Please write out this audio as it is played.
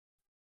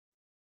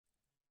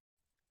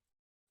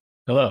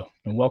Hello,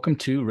 and welcome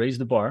to Raise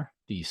the Bar,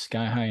 the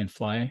Sky High and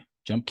Fly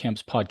Jump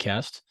Camps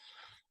podcast.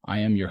 I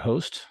am your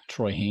host,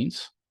 Troy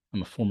Haynes.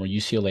 I'm a former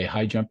UCLA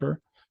high jumper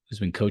who's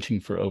been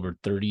coaching for over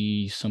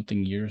 30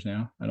 something years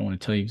now. I don't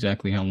want to tell you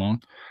exactly how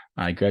long.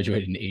 I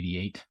graduated in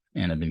 '88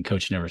 and I've been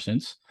coaching ever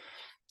since.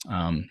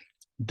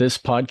 This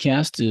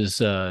podcast is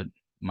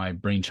my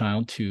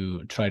brainchild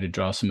to try to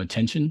draw some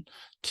attention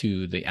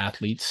to the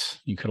athletes,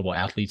 incredible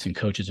athletes and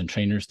coaches and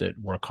trainers that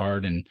work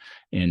hard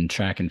in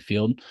track and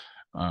field.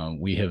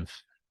 We have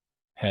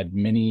had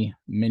many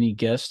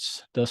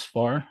guests thus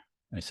far.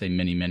 I say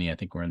many. I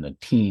think we're in the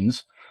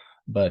teens.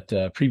 But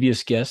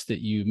previous guests that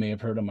you may have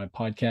heard on my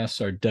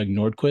podcast are Doug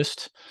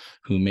Nordquist,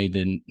 who made the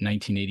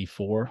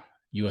 1984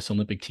 U.S.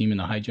 Olympic team in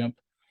the high jump,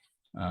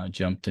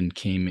 jumped and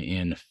came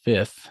in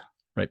fifth,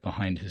 right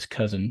behind his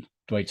cousin,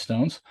 Dwight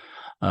Stones.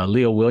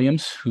 Leo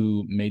Williams,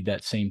 who made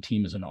that same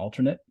team as an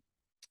alternate.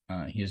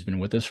 He has been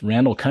with us.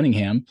 Randall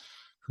Cunningham,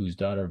 whose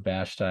daughter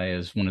Vashti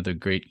is one of the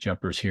great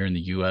jumpers here in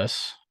the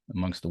U.S.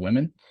 amongst the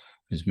women,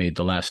 who's made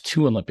the last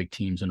two Olympic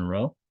teams in a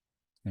row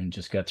and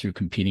just got through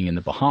competing in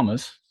the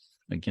Bahamas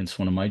against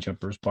one of my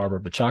jumpers, Barbara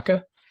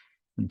Bachaka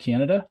from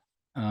Canada.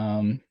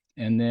 And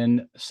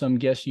then some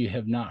guests you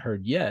have not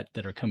heard yet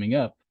that are coming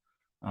up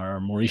are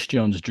Maurice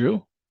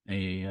Jones-Drew,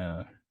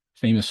 a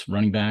famous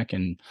running back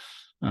and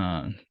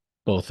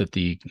both at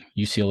the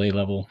UCLA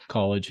level,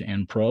 college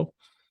and pro.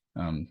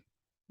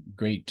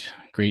 Great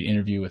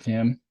interview with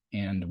him.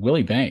 And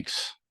Willie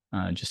Banks.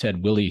 Just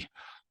had Willie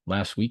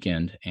last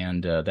weekend,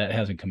 and that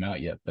hasn't come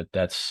out yet, but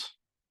that's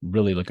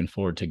really looking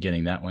forward to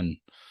getting that one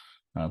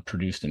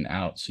produced and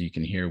out so you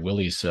can hear.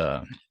 Willie's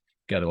got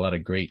a lot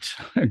of great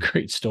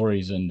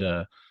stories and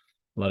a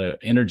lot of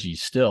energy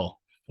still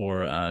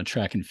for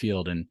track and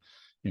field and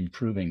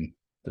improving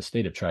the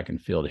state of track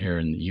and field here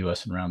in the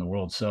U.S. and around the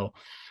world. So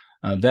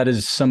that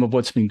is some of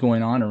what's been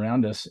going on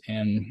around us.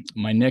 And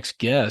my next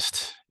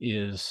guest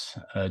is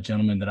a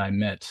gentleman that I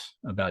met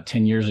about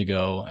 10 years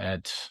ago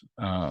at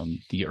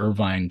the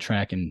Irvine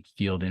Track and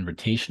Field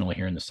Invitational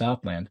here in the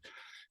Southland.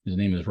 His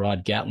name is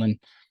Rod Gatlin.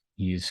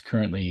 He's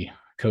currently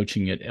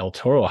coaching at El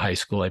Toro High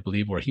School, I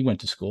believe, where he went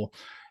to school.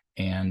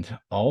 And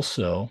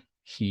also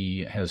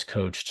he has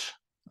coached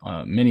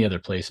many other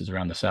places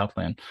around the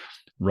Southland.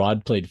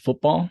 Rod played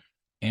football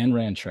and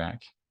ran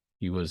track.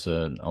 He was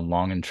a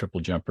long and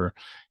triple jumper.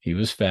 He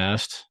was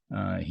fast.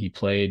 He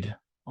played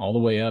all the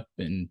way up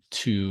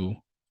into,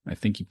 I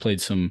think he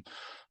played some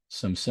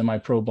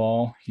semi-pro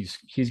ball. He's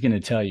going to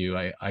tell you,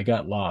 I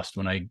got lost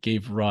when I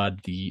gave Rod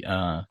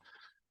the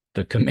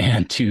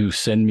command to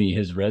send me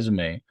his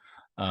resume.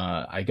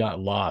 I got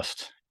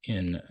lost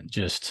in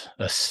just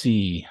a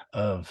sea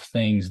of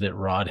things that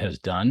Rod has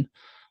done,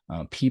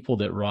 people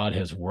that Rod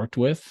has worked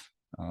with,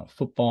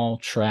 football,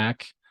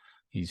 track.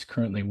 He's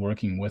currently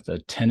working with a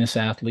tennis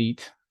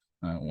athlete,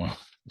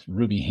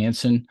 Ruby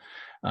Hansen.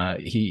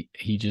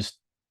 He just,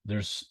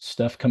 there's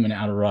stuff coming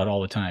out of Rod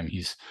all the time.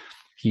 He's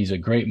a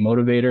great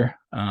motivator.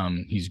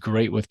 He's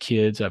great with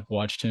kids. I've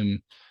watched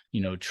him,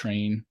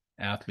 train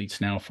athletes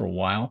now for a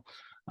while.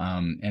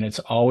 And it's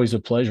always a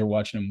pleasure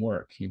watching him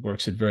work. He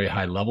works at very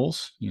high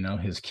levels.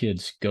 His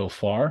kids go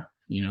far,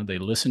 they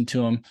listen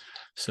to him.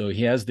 So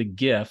he has the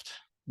gift.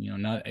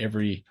 Not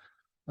every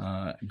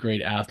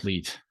great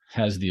athlete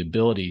has the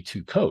ability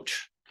to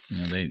coach.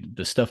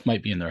 The stuff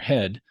might be in their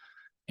head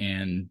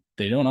and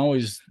they don't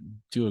always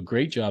do a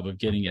great job of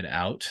getting it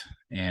out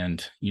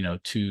and,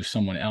 to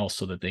someone else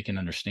so that they can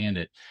understand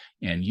it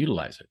and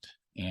utilize it.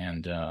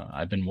 And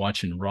I've been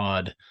watching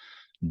Rod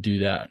do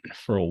that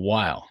for a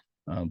while,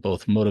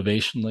 both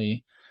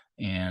motivationally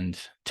and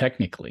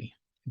technically.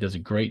 He does a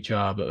great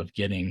job of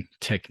getting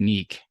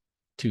technique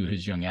to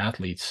his young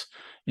athletes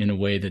in a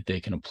way that they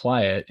can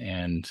apply it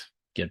and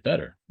get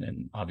better.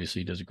 And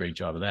obviously he does a great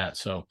job of that.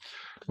 So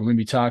we're going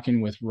to be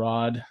talking with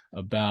Rod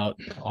about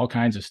all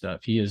kinds of stuff.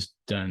 He has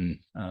done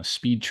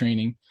speed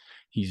training.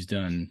 He's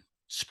done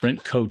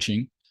sprint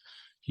coaching.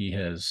 He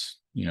has,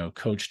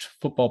 coached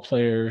football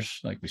players,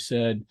 like we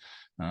said.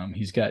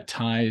 He's got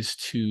ties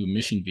to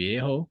Mission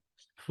Viejo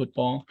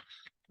football.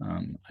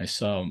 I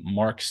saw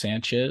Mark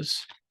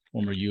Sanchez,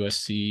 former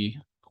USC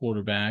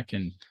quarterback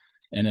and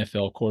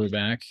NFL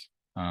quarterback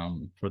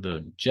for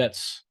the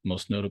Jets,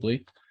 most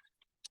notably.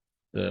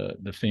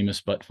 The famous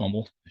butt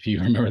fumble, if you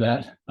remember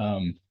that.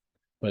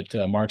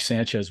 But Mark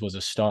Sanchez was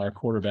a star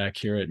quarterback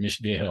here at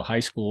Mission Viejo High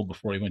School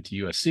before he went to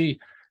USC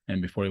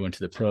and before he went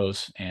to the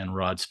pros. And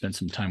Rod spent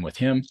some time with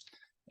him,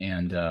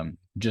 and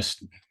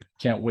just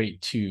can't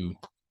wait to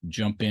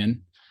jump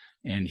in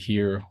and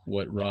hear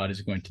what Rod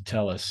is going to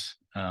tell us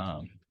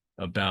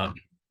about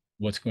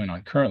what's going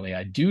on currently.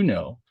 I do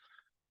know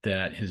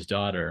that his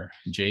daughter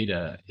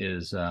Jada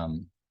is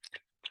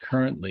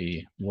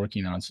currently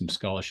working on some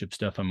scholarship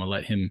stuff. I'm gonna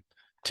let him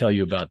tell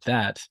you about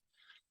that.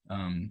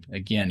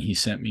 Again, he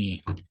sent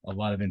me a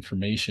lot of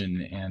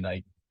information and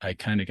I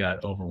kind of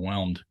got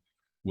overwhelmed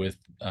with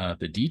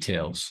the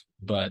details,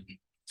 but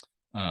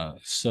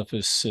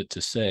suffice it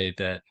to say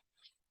that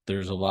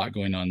there's a lot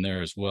going on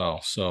there as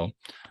well. So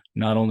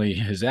not only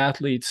his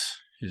athletes,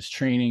 his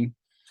training,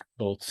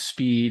 both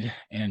speed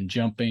and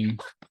jumping,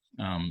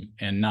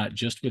 and not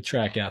just with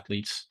track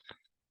athletes.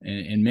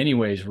 In many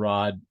ways,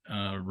 Rod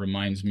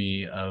reminds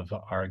me of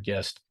our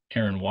guest,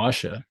 Aaron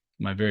Washa,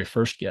 my very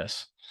first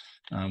guest.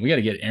 We got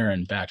to get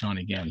Aaron back on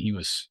again. He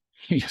was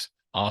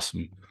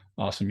awesome,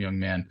 awesome young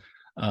man.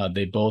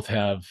 They both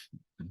have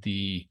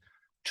the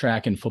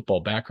track and football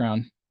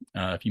background.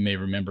 If you may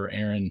remember,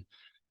 Aaron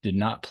did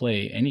not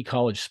play any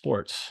college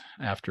sports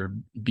after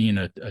being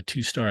a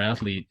two-star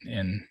athlete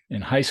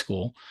in high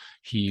school.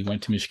 He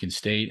went to Michigan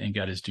State and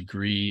got his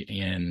degree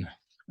in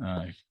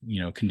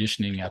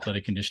conditioning,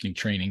 athletic conditioning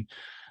training,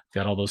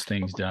 got all those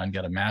things done,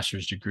 got a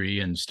master's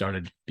degree, and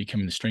started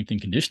becoming the strength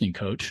and conditioning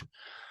coach.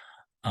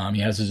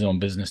 He has his own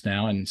business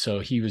now. And so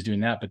he was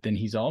doing that, but then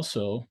he's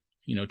also,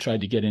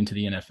 tried to get into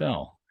the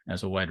NFL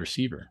as a wide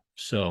receiver.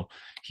 So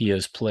he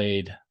has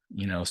played,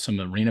 some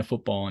arena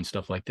football and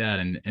stuff like that,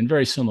 and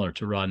very similar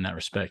to Rod in that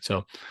respect.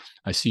 So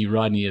I see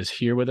Rodney is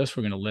here with us.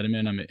 We're going to let him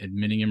in. I'm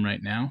admitting him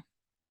right now.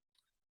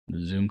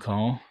 The Zoom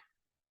call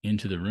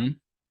into the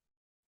room.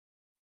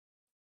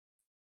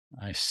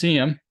 I see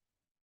him.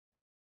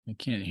 I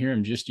can't hear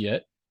him just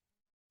yet,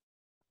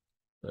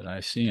 but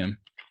I see him.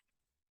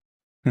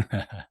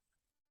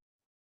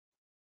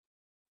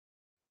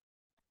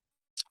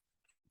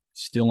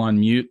 Still on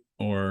mute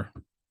or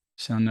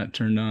sound not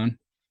turned on.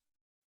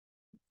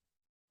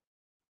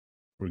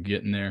 We're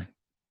getting there.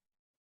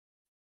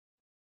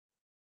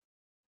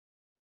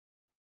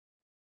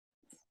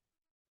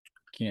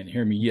 Can't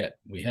hear me yet.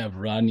 We have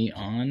Rodney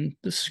on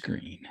the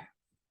screen.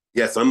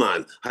 Yes, I'm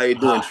on. How you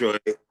doing, Troy?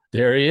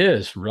 There he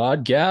is,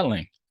 Rod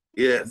Gatlin.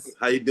 Yes,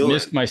 how you doing?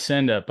 Missed my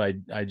send up.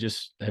 I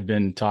just have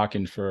been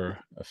talking for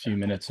a few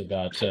minutes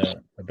about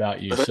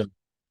you. So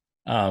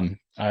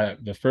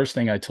the first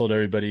thing I told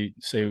everybody,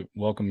 say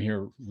welcome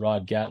here,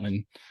 Rod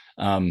Gatlin.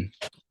 I want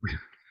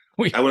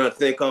to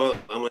thank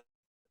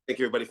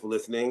everybody for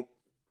listening.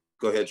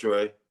 Go ahead,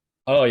 Troy.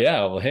 Oh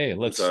yeah, well hey,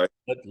 let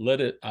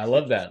it. I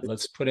love that.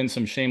 Let's put in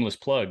some shameless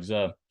plugs.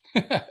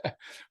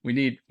 We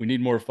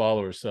need more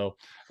followers. So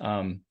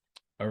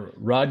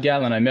Rod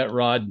Gatlin, I met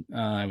Rod.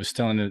 I was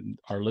telling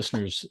our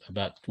listeners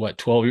about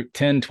 12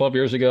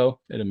 years ago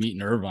at a meet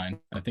in Irvine.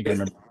 I think I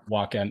remember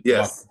walking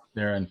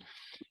there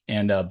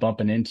and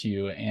bumping into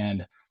you.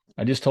 And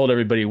I just told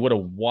everybody what a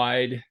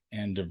wide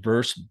and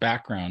diverse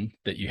background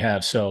that you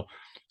have. So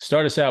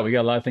start us out. We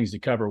got a lot of things to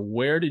cover.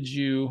 Where did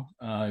you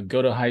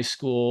go to high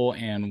school,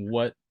 and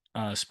what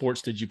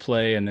sports did you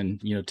play? And then,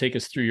 take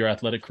us through your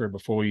athletic career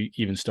before we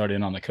even start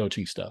in on the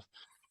coaching stuff.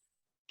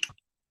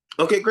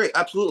 Okay, great.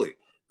 Absolutely.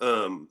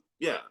 I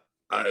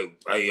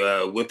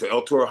went to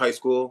El Toro High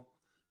School.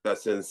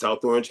 That's in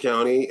South Orange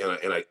County,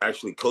 and I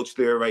actually coach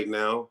there right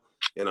now.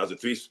 And I was a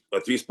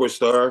three sport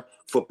star: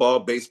 football,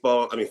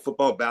 basketball,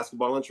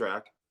 and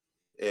track.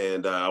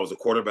 And I was a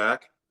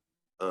quarterback.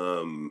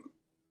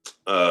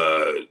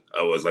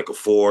 I was like a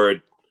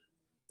forward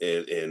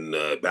in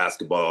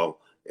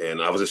basketball,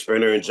 and I was a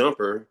sprinter and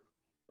jumper.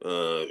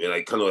 And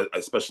I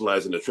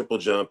specialized in the triple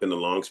jump and the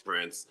long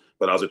sprints,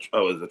 but I was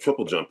a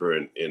triple jumper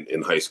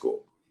in high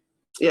school.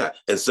 Yeah.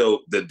 And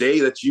so the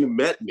day that you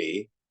met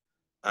me,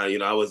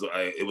 it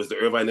was the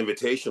Irvine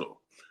Invitational.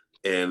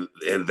 And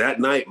that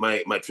night,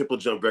 my triple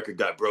jump record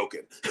got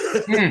broken.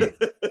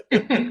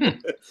 And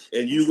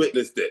you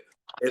witnessed it.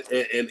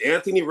 And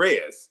Anthony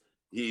Reyes,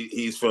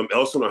 he's from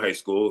Elsinore High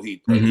School.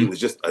 He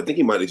was I think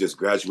he might have just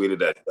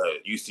graduated at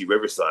UC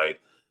Riverside.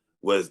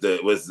 Was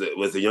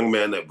the young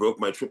man that broke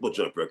my triple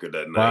jump record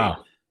that night.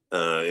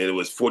 Wow. And it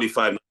was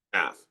 45.5.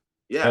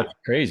 Yeah. That's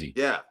crazy.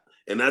 Yeah.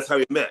 And that's how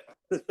we met.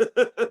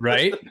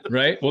 Right.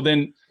 Well,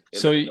 then,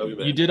 so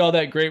you did all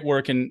that great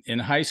work in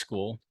high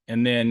school,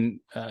 and then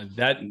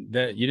that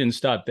you didn't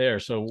stop there.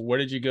 So where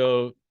did you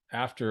go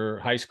after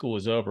high school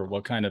was over?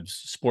 What kind of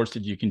sports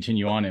did you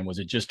continue on in? Was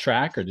it just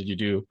track, or did you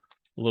do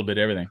a little bit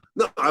of everything?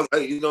 No,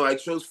 I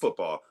chose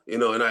football,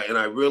 and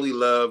I really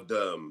loved,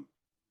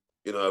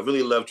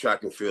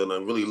 track and field,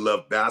 and I really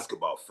loved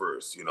basketball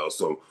first,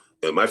 So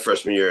in my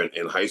freshman year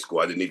in high school,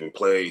 I didn't even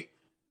play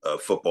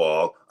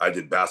football. I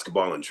did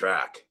basketball and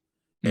track.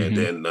 And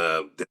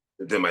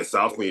then my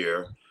sophomore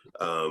year,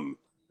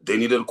 they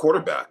needed a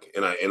quarterback,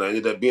 and I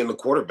ended up being the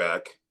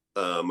quarterback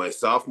my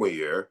sophomore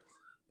year.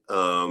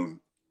 And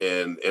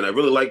I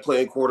really liked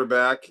playing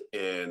quarterback,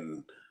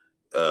 and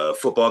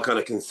football kind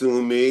of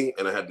consumed me,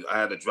 and I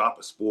had to drop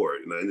a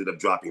sport, and I ended up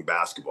dropping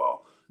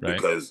basketball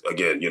because,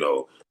 again,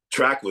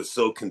 track was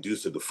so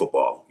conducive to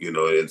football, and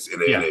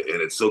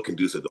it's so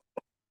conducive to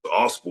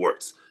all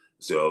sports.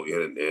 So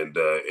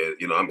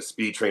I'm a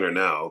speed trainer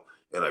now,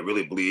 and I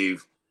really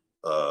believe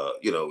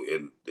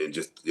in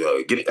just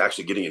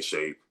getting in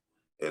shape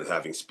and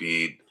having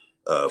speed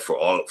for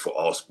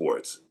all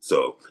sports.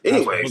 So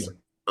anyways,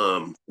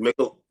 to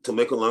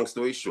make a long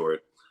story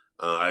short,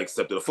 I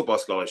accepted a football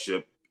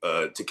scholarship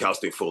to Cal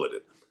State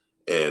Fullerton.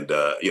 And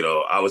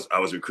I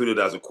was recruited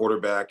as a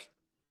quarterback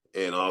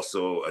and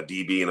also a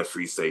DB and a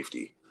free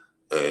safety.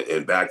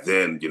 And back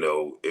then,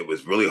 it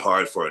was really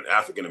hard for an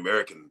African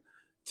American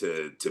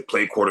to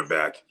play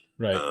quarterback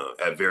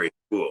at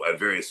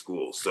various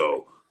schools.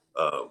 So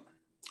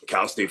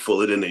Cal State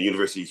Fullerton and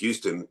University of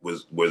Houston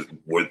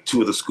were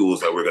two of the schools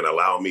that were going to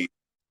allow me to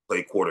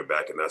play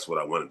quarterback, and that's what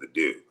I wanted to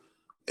do.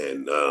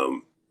 And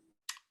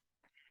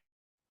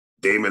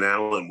Damon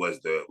Allen was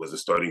the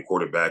starting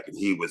quarterback, and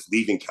he was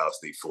leaving Cal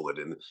State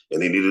Fullerton,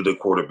 and they needed a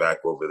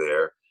quarterback over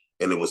there,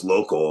 and it was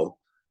local.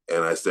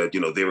 And I said,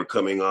 they were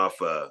coming off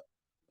a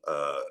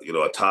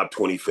top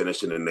 20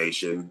 finish in the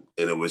nation,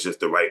 and it was just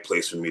the right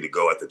place for me to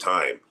go at the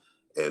time.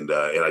 And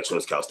I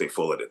chose Cal State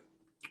Fullerton.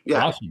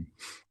 Yeah. Awesome.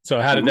 So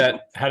how did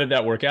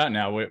that work out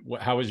now?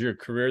 How was your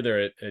career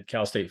there at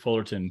Cal State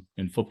Fullerton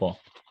in football?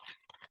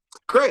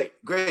 Great.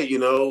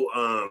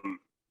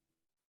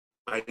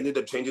 I ended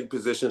up changing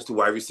positions to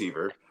wide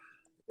receiver.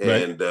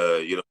 And,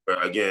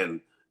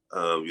 again,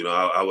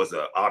 I was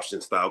an option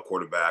style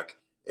quarterback,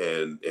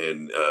 and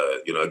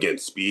again,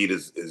 speed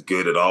is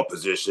good at all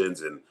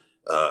positions. And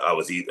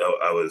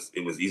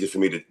it was easy for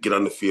me to get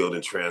on the field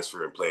and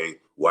transfer and play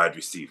wide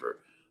receiver.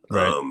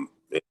 Right.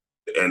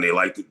 And they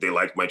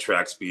liked my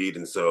track speed.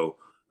 And so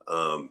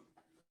I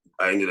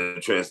ended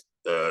up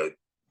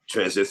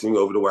transitioning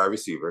over to wide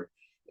receiver,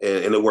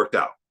 and it worked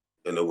out.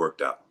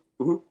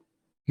 Mm-hmm.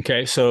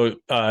 Okay. So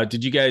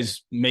did you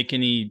guys make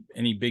any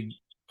big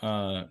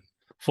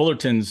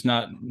Fullerton's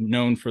not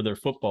known for their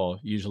football.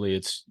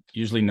 It's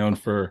usually known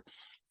for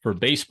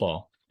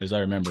baseball, as I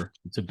remember.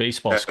 It's a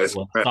baseball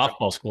school,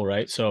 softball school,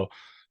 right? So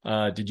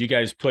did you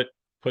guys put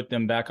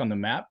them back on the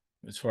map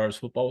as far as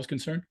football was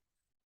concerned?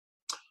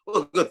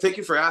 Well, good. Thank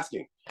you for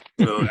asking.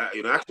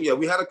 Actually, yeah,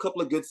 we had a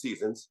couple of good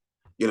seasons,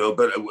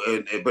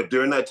 but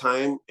during that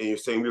time, and you're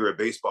saying we were a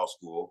baseball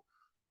school,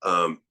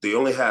 they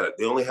only had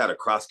a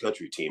cross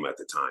country team at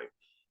the time,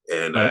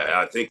 and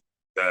I think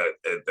that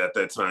at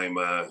that time,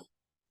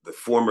 the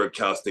former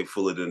Cal State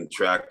Fullerton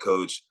track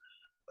coach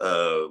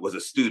was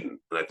a student,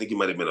 and I think he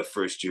might have been a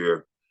first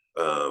year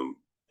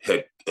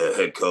head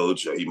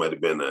coach, or he might have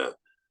been a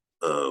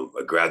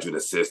graduate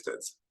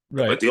assistant.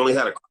 Right. But they only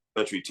had a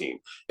country team,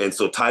 and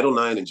so Title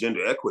IX and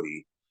gender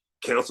equity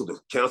canceled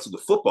the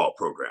football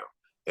program,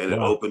 and wow.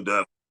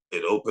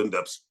 it opened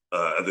up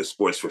other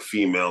sports for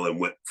female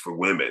and for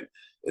women,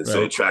 and right.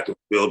 So track and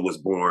field was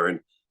born,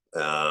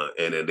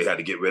 and then they had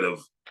to get rid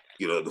of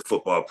the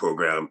football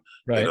program,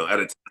 right. At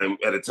a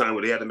time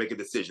where they had to make a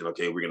decision.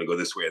 Okay, we're going to go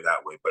this way or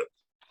that way, but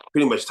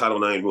pretty much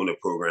Title IX ruined the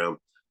program,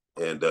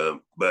 and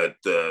it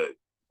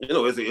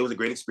was a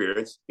great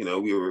experience.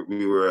 We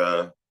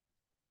were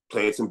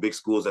playing some big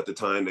schools at the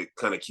time to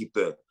kind of keep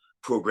the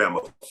program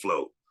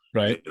afloat,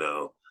 right?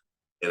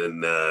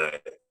 And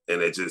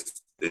it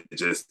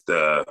just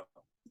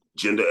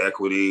gender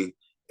equity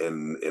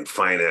and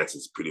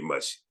finances pretty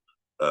much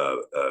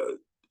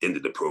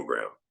ended the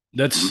program.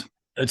 That's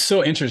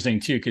so interesting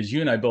too, because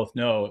you and I both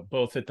know,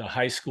 both at the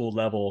high school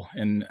level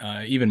and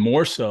even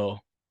more so.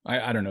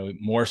 I don't know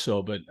more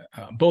so, but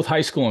both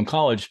high school and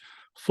college,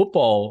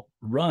 football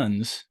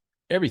runs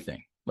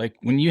everything. Like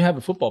when you have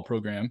a football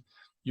program,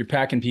 you're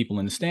packing people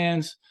in the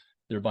stands,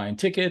 they're buying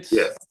tickets,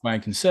 yeah. Buying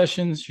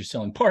concessions, you're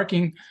selling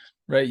parking,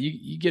 right?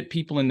 You get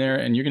people in there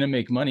and you're going to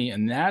make money.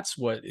 And that's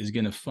what is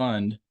going to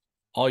fund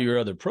all your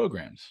other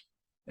programs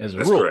as a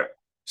rule. Correct.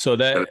 So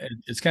that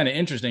it's kind of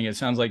interesting. It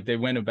sounds like they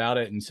went about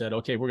it and said,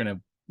 okay, we're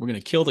going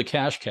to kill the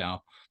cash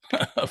cow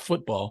of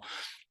football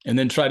and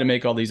then try to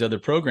make all these other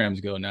programs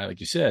go now, like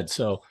you said.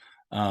 So,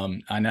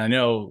 and I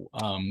know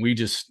we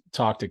just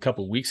talked a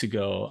couple of weeks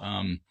ago.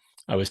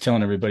 I was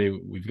telling everybody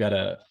we've got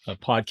a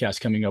podcast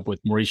coming up with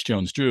Maurice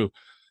Jones-Drew,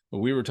 but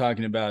we were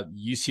talking about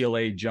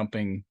UCLA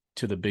jumping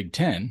to the Big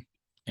Ten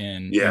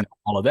and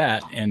all of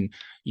that. And,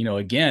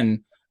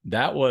 again,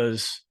 that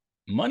was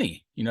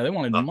money. They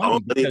wanted money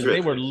because they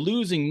were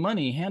losing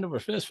money hand over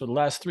fist for the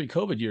last 3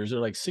 COVID years. They're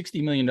like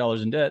 $60 million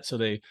in debt. So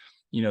they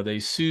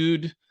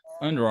sued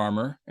Under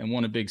Armour and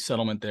won a big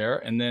settlement there.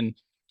 And then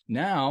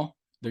now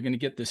they're going to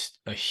get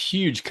a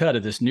huge cut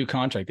of this new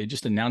contract. They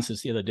just announced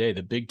this the other day.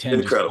 The Big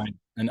Ten just signed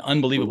an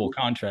unbelievable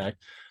contract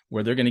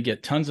where they're going to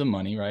get tons of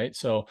money, right?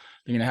 So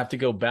they're going to have to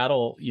go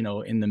battle,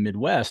 in the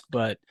Midwest.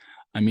 But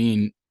I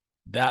mean,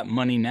 that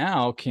money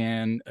now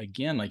can,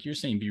 again, like you're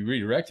saying, be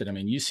redirected. I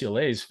mean,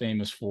 UCLA is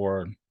famous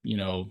for,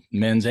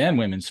 men's and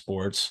women's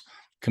sports,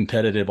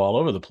 competitive all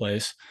over the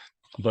place.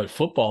 But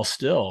football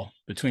still,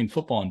 between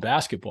football and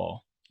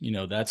basketball,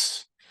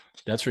 that's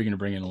where you're going to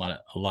bring in a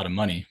lot of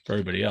money for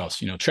everybody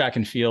else. Track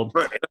and field,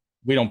 right.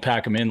 We don't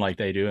pack them in like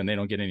they do, and they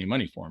don't get any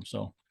money for them.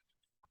 So,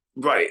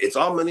 right, it's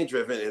all money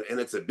driven, and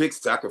it's a big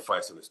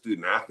sacrifice on the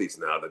student athletes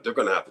now that they're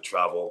going to have to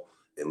travel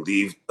and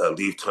leave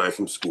time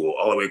from school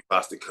all the way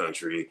across the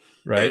country,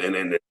 right? And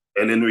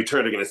in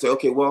return, they're going to say,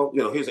 okay, well,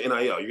 here's an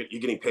NIL,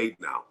 you're getting paid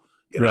now,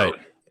 right?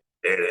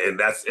 And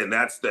that's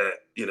the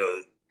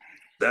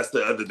that's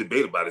the other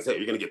debate about it, is that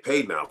you're going to get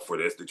paid now for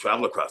this to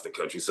travel across the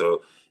country.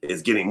 So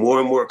it's getting more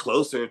and more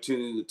closer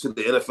to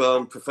the NFL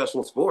and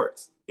professional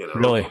sports.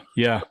 Really,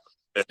 yeah.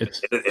 It's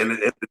going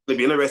to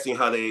be interesting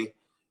how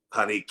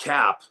they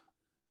cap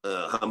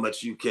how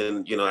much you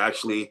can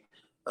actually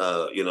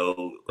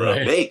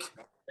make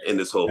in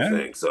this whole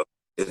thing. So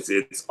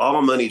it's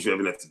all money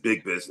driven. It's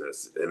big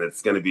business, and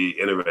it's going to be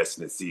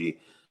interesting to see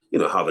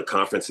how the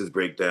conferences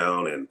break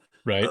down, and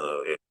Right.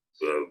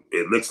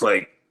 it looks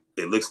like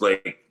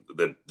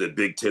the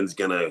Big Ten's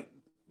gonna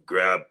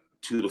grab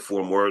 2 to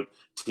 4 more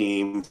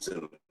teams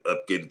and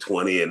up get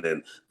 20, and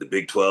then the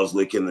Big 12's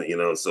looking,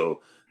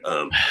 So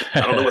I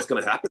don't know what's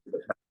gonna happen to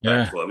the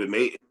Yeah. Pac-12. It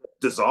may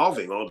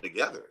dissolving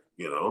altogether.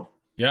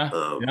 Yeah.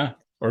 Um, Yeah.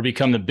 Or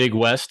become the Big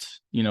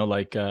West,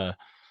 like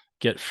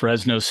get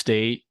Fresno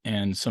State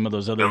and some of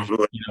those other,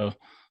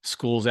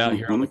 schools out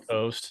here on the mhm.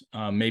 coast.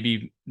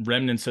 Maybe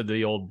remnants of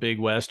the old Big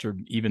West or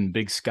even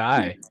Big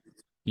Sky,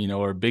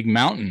 or Big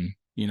Mountain.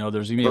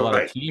 There's gonna be a lot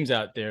of Right. teams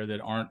out there that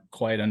aren't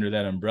quite under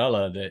that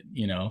umbrella that,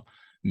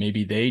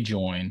 maybe they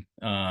join.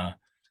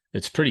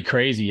 It's pretty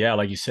crazy. Yeah,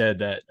 like you said,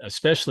 that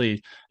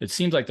especially it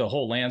seems like the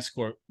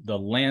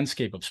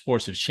landscape of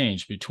sports has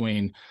changed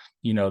between,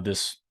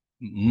 this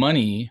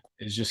money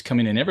is just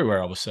coming in everywhere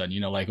all of a sudden.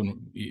 Like when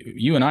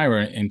you and I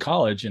were in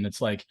college, and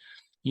it's like,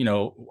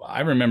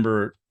 I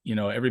remember,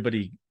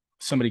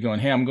 somebody going,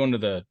 "Hey, I'm going to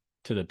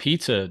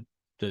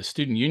the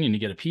student union to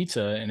get a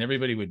pizza," and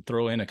everybody would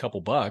throw in a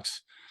couple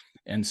bucks,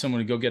 and someone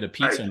would go get a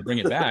pizza Right. and bring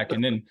it back.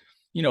 And then,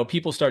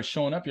 people start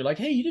showing up. You're like,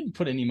 "Hey, you didn't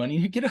put any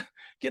money.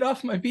 Get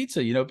off my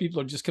pizza."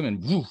 People are just coming,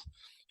 woo,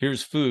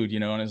 here's food,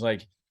 and it's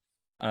like,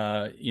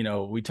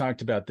 we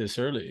talked about this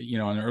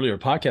earlier, on an earlier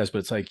podcast, but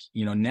it's like,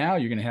 now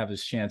you're going to have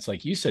this chance,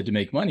 like you said, to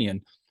make money.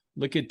 And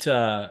look at,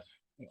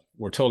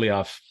 we're totally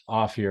off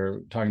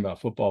here talking about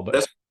football, but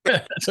That's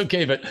that's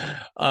okay. But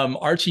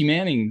Archie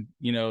Manning,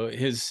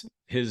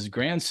 his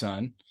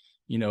grandson,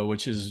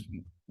 which is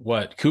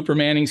what Cooper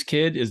Manning's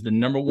kid, is the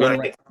number one right.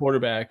 ranked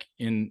quarterback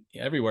in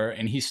everywhere,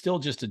 and he's still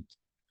just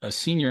a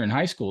senior in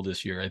high school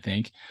this year, I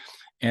think.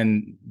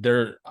 And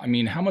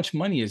how much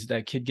money is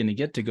that kid going to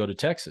get to go to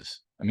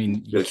Texas?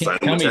 You Just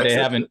can't signing tell with me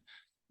Texas.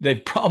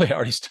 they've probably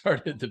already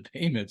started the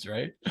payments,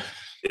 right?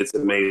 It's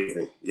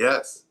amazing.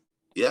 Yes.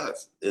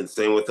 Yes. And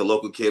same with the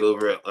local kid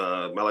over at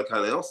Malachi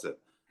Nelson.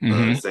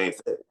 Mm-hmm. Same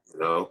thing,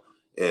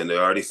 and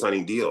they're already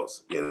signing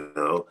deals, and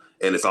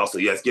it's also,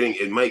 yes,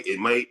 it might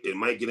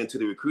get into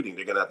the recruiting.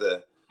 They're gonna have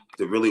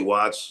to really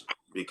watch,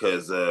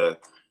 because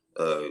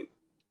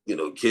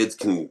kids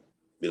can,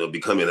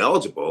 become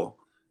ineligible.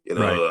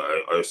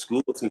 Right. Our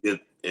schools can get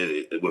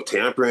with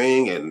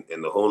tampering and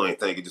the whole nine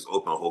thing, it just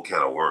open a whole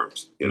can of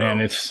worms,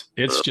 Man,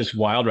 it's just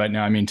wild right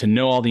now. To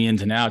know all the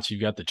ins and outs, you've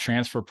got the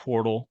transfer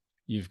portal,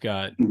 you've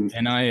got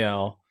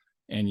NIL,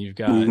 and you've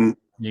got Mhm.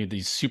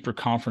 these super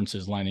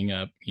conferences lining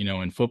up,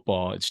 in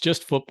football. It's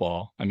just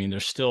football.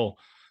 There's still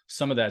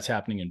some of that's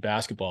happening in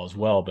basketball as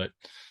well, but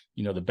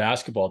the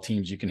basketball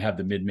teams, you can have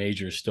the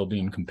mid-majors still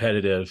being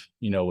competitive,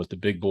 with the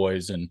big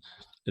boys, and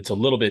it's a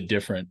little bit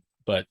different,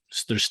 but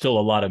there's still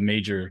a lot of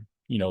major,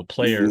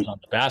 players Mhm. on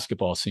the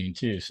basketball scene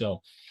too.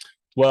 So,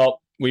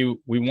 well, we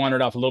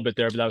wandered off a little bit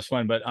there, but that was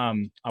fun. But I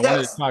wanted to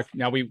Yes. talk.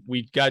 Now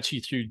we got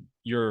you through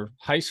your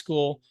high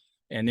school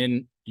and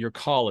then your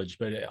college,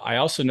 but I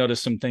also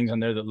noticed some things on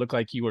there that looked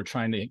like you were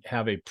trying to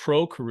have a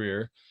pro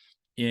career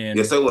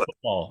Yes, in I will.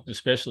 football,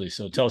 especially.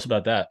 So tell us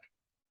about that.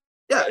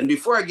 Yeah, and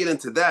before I get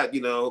into that,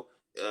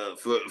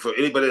 for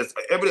anybody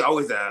everybody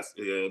always asks,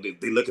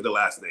 they look at the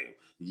last name.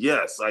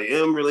 Yes, I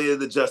am related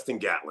to Justin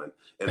Gatlin,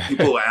 and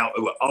people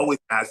will always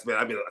ask me.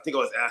 I think I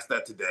was asked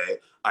that today.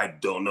 I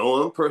don't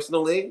know him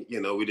personally.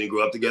 We didn't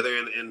grow up together,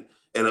 and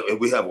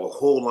we have a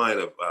whole line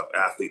of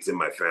athletes in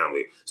my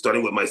family,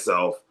 starting with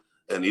myself,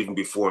 and even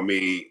before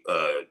me,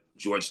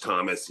 George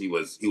Thomas. He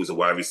was a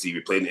wide receiver.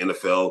 He played in the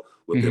NFL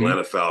with the Mm-hmm.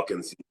 Atlanta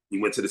Falcons. He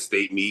went to the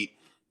state meet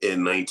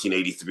in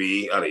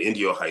 1983 out of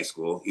Indio High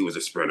School. He was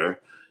a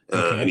sprinter, and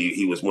Okay.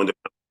 he was one of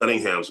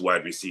Cunningham's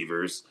wide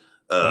receivers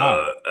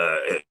Wow.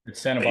 at It's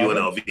Santa Barbara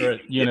or UNLV.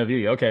 at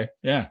UNLV. Okay.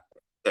 Yeah.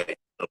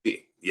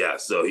 Yeah,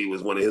 so he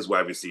was one of his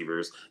wide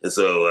receivers, and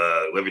so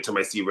every time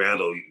I see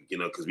Randall,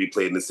 because we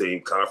played in the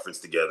same conference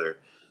together,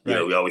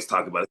 Right. we always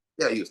talk about it.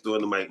 Yeah, he was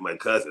throwing to my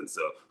cousin,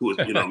 so who was,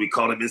 we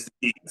called him Mr.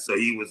 Heat. So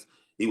he was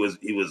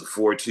a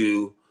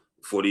 4.2,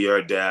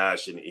 40-yard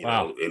dash, and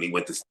Wow. and he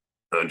went to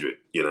 100.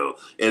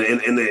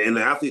 And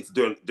the athletes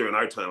during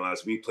our time,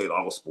 we played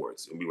all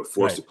sports, and we were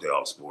forced Right. to play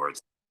all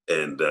sports,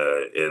 and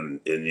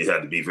you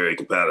had to be very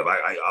competitive.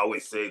 I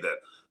always say that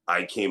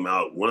I came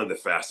out one of the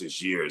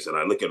fastest years, and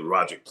I look at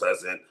Roderick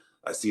Pleasant.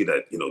 I see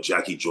that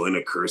Jackie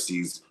Joyner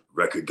Kersey's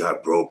record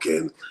got broken,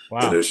 and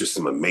Wow. there's just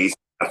some amazing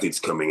athletes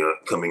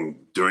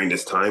coming during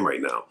this time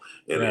right now.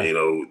 And Yeah.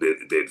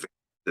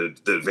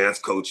 the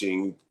advanced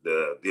coaching,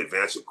 the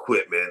advanced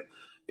equipment,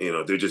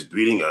 they're just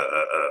breeding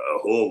a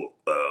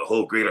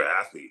whole greater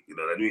athlete. You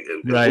know what I mean?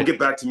 And we'll Right. get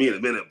back to me in a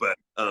minute, but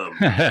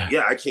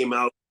yeah, I came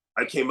out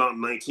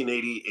in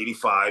 1980,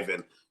 85,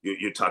 and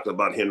you're talking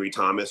about Henry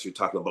Thomas, you're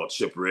talking about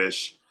Chip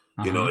Rish,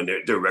 Uh-huh. and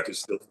their records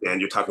still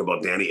stand. You're talking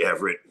about Danny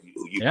Everett,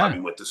 who you Yeah, probably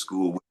went to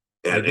school with,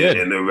 I and and, did.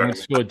 and their I went to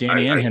records. school with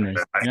Danny and Henry.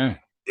 I Yeah.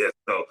 yeah,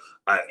 so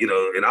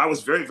and I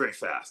was very, very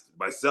fast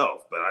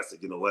myself, but I said,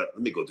 you know what,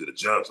 let me go do the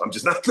jumps. I'm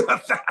just not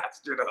that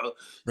fast.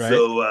 Right.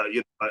 So I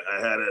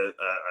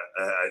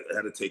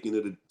had to take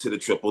into the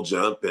triple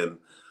jump, and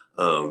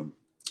and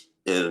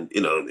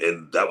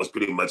that was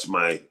pretty much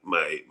my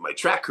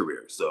track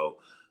career. So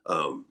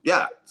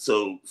Yeah.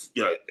 So,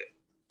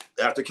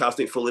 after Cal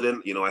State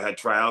Fullerton, I had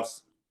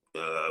tryouts.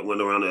 I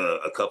went around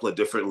a couple of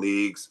different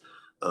leagues.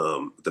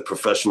 The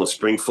Professional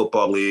Spring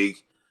Football League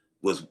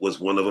was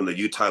one of them, the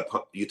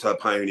Utah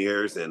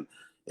Pioneers, and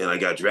I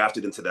got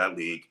drafted into that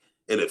league,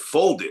 and it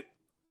folded.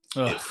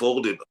 Ugh. It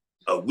folded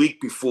a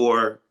week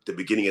before the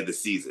beginning of the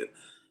season,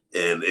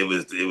 and it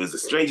was the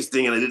strangest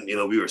thing. And I didn't,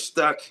 we were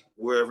stuck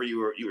wherever you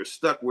were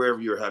stuck wherever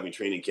you were having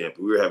training camp.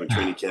 We were having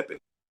training camp in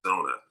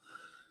Arizona,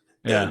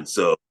 and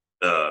so.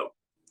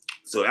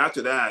 So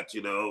after that,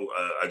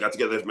 I got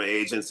together with my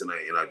agents and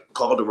I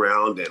called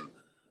around, and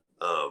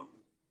I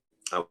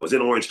was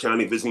in Orange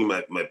County visiting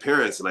my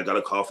parents, and I got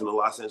a call from the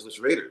Los Angeles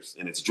Raiders,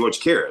 and it's George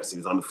Karras. He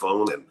was on the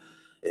phone,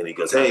 and he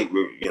goes, "Hey,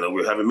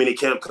 we're having mini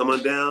camp. Come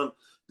on down.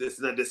 This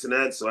and that, this and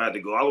that." So I had to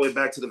go all the way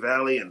back to the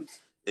Valley and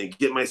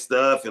get my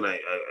stuff, and I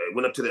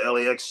went up to the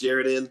LAX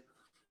Sheridan,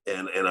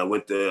 and I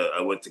went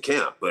to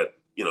camp. But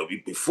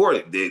before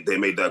they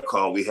made that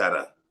call, we had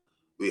a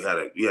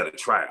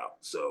tryout.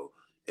 So.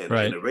 And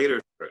the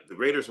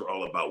Raiders were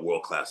all about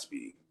world-class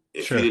speed.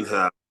 If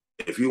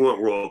you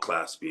weren't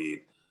world-class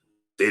speed,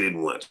 they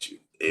didn't want you.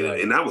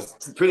 And that was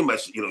pretty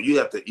much, you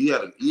had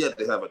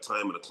to have a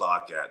time on the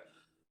clock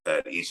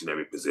at each and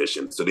every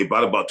position. So they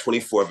brought about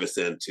 24 of us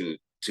in to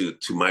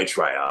my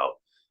tryout,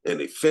 and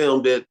they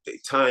filmed it, they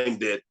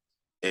timed it,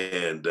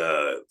 and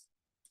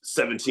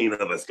 17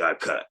 of us got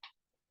cut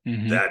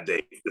that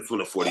day. This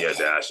one a 40-yard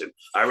dash, and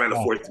I ran a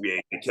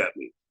 4.38 and kept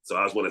me. So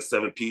I was one of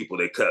 7 people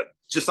they cut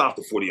just off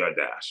the 40-yard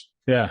dash.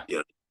 Yeah.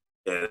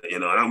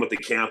 And I went to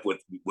camp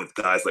with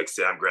guys like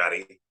Sam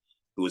Grady,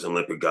 who was an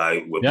Olympic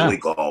guy, with Billy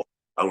Gall.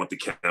 I went to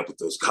camp with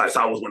those guys.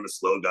 I was one of the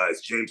slow guys.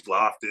 James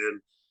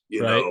Lofton,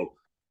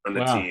 on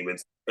the team,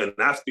 and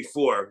that's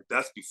before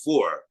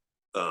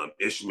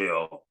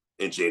Ishmael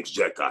and James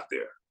Jett got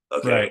there.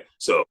 Okay, right.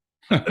 So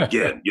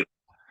again,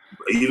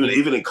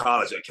 even in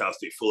college at Cal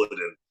State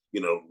Fullerton.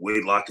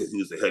 Wade Lockett,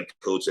 who's the head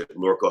coach at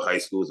Norco High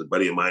School, is a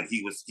buddy of mine.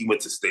 He went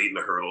to state in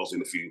the hurdles.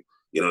 And if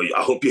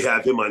I hope you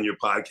have him on your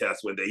podcast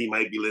one day. He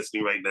might be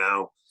listening right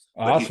now.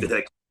 Awesome. But he's the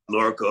head coach at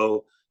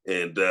Norco,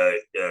 and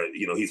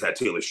he's had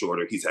Taylor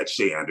Shorter, he's had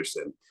Shea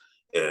Anderson,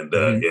 and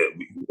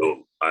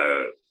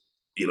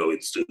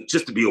it's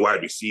just to be a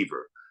wide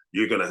receiver,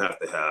 you're gonna have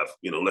to have,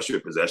 unless you're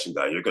a possession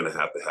guy, you're gonna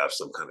have to have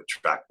some kind of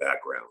track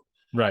background,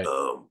 right?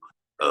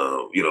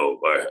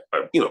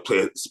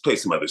 Play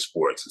some other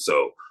sports.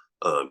 So.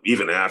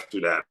 Even after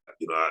that,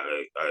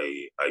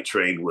 I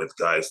trained with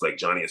guys like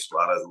Johnny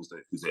Estrada, who's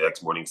the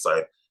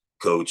ex-Morningside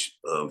coach,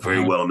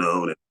 very well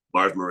known, and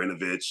Marv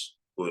Marinovich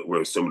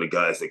were some of the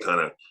guys that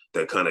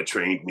kind of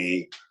trained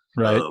me,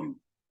 right?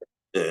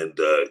 And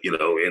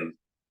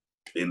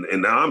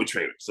now I'm a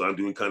trainer, so I'm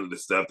doing kind of the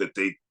stuff that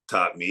they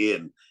taught me,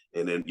 and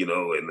then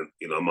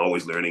I'm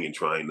always learning and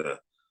trying to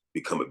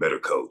become a better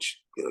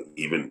coach,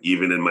 even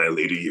in my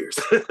later years.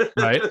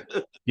 Right.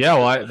 Yeah.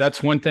 Well,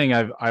 that's one thing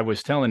I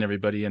was telling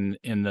everybody in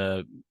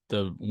the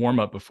warm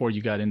up before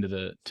you got into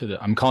the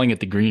I'm calling it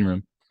the green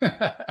room.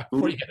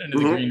 Before you get into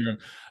the green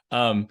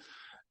room,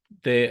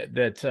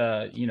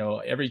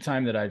 every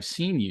time that I've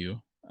seen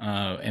you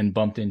and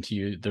bumped into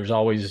you, there's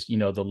always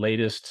the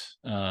latest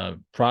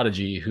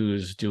prodigy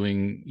who's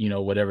doing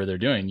whatever they're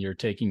doing. You're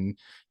taking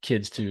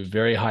kids to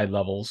very high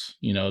levels.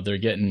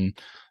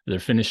 They're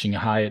finishing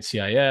high at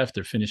CIF,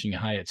 they're finishing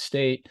high at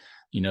state,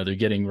 they're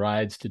getting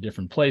rides to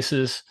different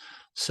places.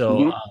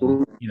 So,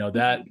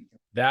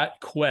 that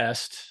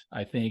quest,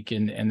 I think,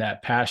 and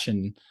that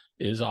passion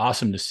is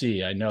awesome to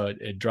see. I know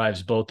it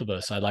drives both of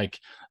us. I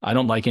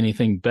don't like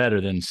anything better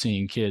than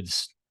seeing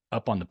kids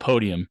up on the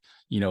podium,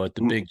 at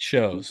the big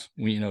shows.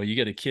 You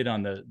get a kid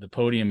on the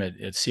podium at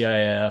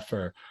CIF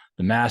or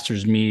the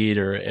Masters meet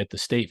or at the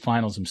state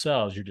finals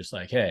themselves. You're just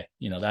like, hey,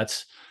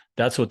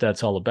 that's what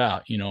that's all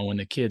about. When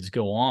the kids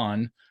go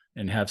on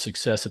and have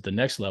success at the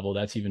next level,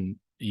 that's even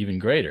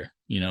greater,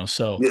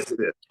 so, yes, it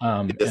is.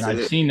 And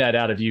I've seen that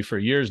out of you for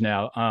years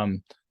now.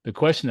 The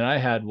question that I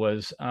had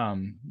was,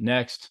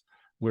 next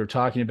we're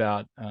talking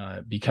about,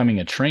 becoming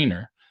a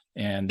trainer.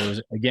 And there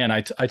was, again,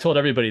 I told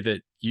everybody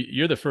that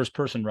you're the first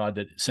person, Rod,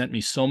 that sent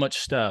me so much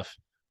stuff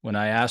when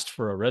I asked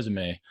for a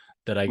resume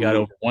that I got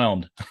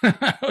overwhelmed.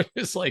 I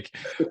was like,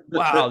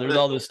 wow, there's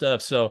all this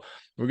stuff. So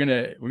we're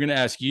gonna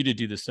ask you to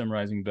do the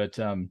summarizing. But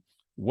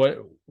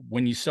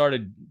when you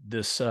started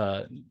this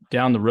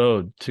down the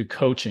road to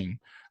coaching,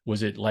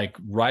 was it like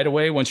right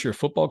away once your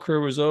football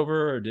career was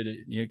over, or did it?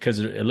 Because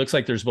it looks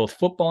like there's both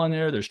football in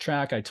there, there's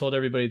track. I told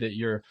everybody that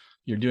you're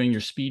doing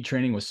your speed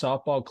training with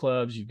softball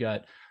clubs. You've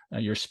got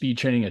your speed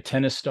training a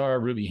tennis star,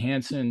 Ruby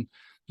Hansen.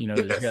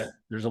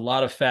 There's a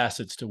lot of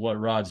facets to what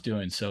Rod's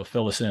doing. So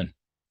fill us in.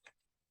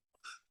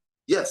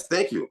 Yes,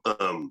 thank you.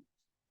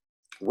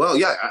 Well,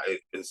 yeah,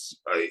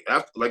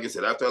 like I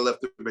said, after I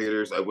left the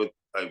Raiders,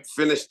 I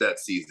finished that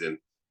season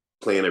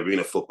playing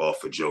arena football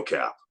for Joe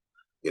Cap.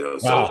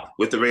 So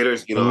with the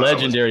Raiders, the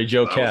legendary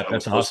Joe Cap.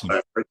 That's awesome.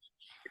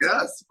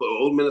 Yes,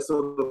 old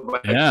Minnesota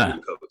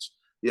Vikings coach.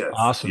 Yes,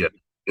 awesome. Yeah,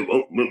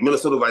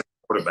 Minnesota Vikings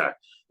quarterback.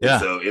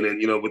 Yeah. And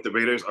then with the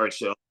Raiders, Art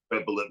Shell,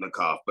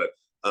 Bolitnikoff. But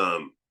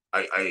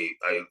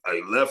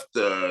I left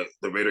the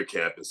Raider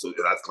camp, and so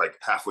that's like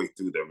halfway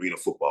through the arena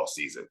football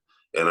season.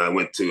 And I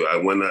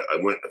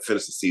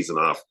finished the season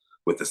off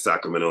with the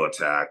Sacramento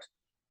Attack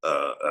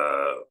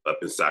up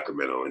in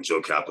Sacramento, and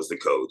Joe Cap was the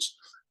coach.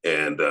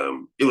 And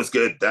it was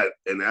good.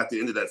 And at the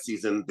end of that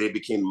season, they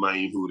became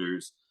Miami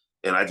Hooters,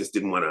 and I just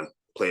didn't want to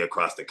play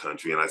across the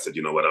country. And I said,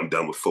 you know what, I'm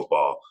done with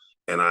football.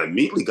 And I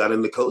immediately got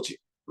into coaching.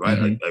 Right,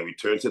 I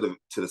returned to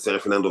the San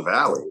Fernando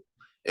Valley,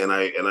 and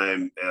I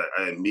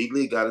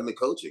immediately got into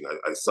coaching.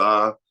 I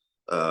saw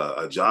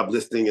a job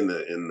listing in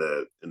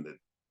the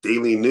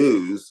Daily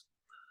News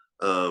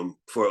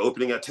for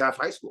opening at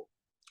Taft High School,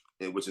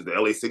 which is the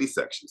LA City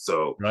section.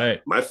 So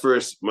my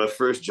first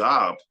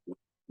job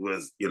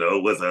was in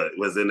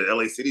the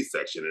LA City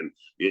section, and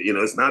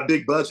it's not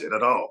big budget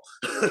at all.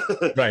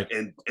 Right.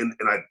 And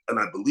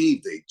I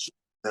believe they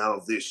now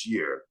this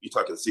year, you're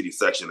talking city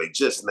section, they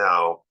just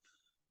now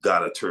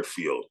got a turf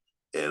field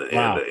and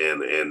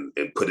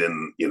put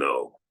in,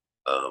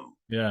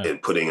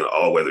 and putting an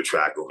all-weather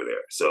track over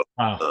there. So,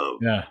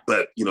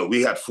 but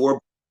we had at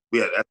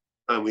the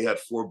time we had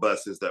 4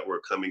 buses that were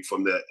coming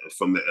from the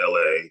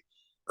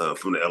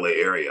LA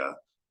area,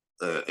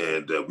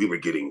 and we were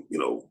getting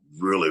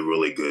really,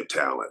 really good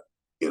talent.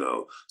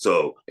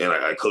 So, and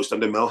I coached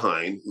under Mel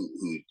Hine,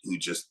 who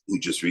just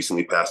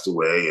recently passed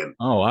away, and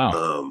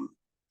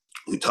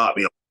who taught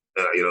me.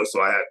 So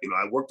I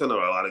worked under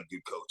a lot of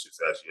good coaches,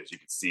 as you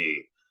can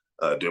see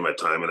during my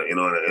time, and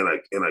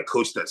I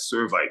coached at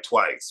Servite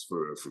twice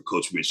for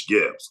Coach Rich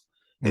Gibbs,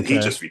 and he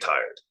just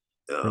retired.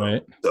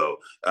 So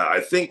I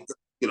think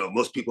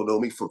most people know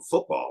me from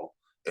football,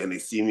 and they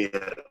see me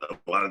at a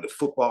lot of the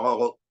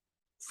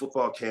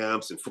football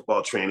camps and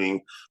football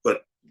training.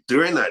 But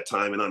during that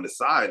time and on the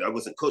side, I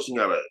wasn't coaching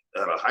at a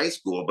high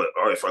school,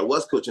 or if I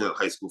was coaching at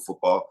high school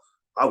football,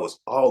 I was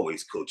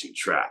always coaching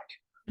track.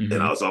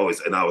 And I was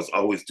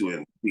always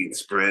doing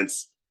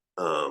sprints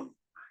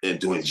and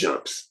doing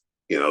jumps,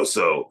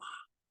 so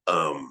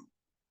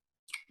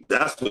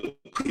that's what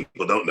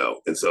people don't know.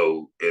 And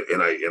so,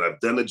 and I've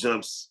done the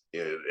jumps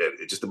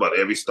at just about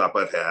every stop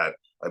I've had.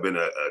 I've been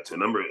to a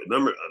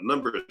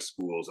number of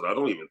schools, and I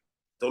don't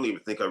even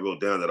think I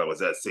wrote down that I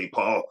was at St.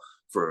 Paul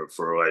for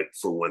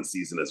one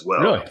season as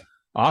well. Really?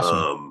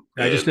 Awesome.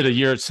 I just did a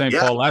year at St.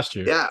 Paul last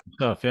year. Yeah.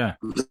 Tough, yeah.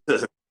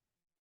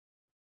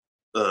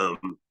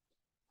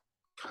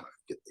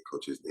 Get the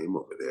coach's name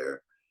over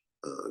there.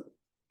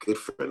 Good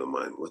friend of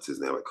mine. What's his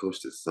name? I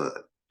coached his son.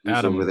 Who's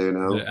Adam over there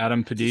now?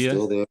 Adam Padilla.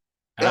 Still there?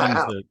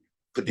 Adam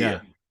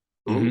Padilla.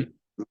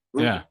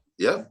 Yeah.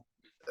 Yeah.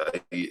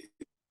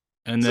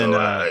 And then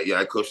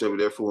I coached over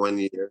there for 1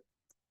 year.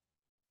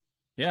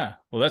 Yeah.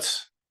 Well,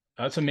 that's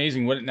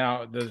amazing.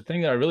 Now the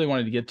thing that I really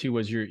wanted to get to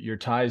was your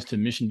ties to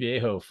Mission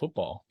Viejo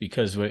football,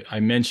 because I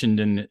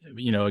mentioned, and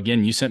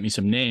again, you sent me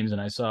some names,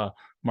 and I saw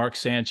Mark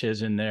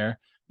Sanchez in there,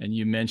 and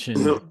you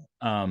mentioned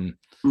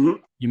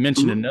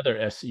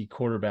another SC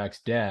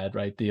quarterback's dad,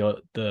 right?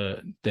 The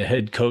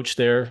head coach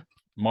there,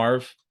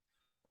 Marv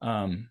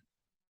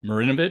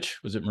Marinovich.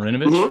 Was it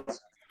Marinovich? So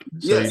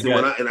yes,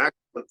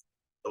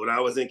 when I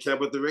was in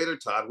camp with the Raider,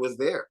 Todd was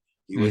there.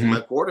 He was my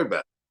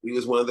quarterback. He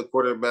was one of the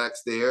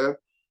quarterbacks there,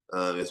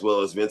 as well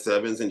as Vince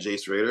Evans and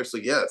Jace Rader. So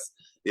yes,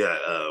 yeah.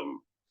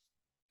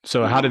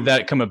 So how did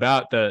that come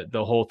about?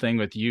 The whole thing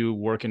with you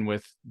working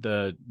with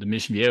the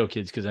Mission Viejo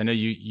kids, because I know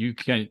you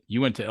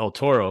went to El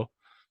Toro,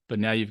 but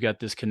now you've got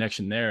this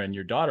connection there, and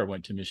your daughter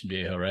went to Mission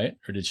Viejo, right?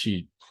 Or did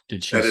she?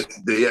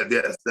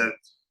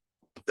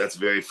 That's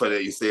very funny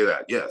that you say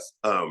that. Yes.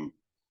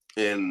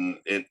 And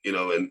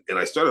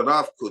I started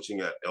off coaching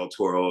at El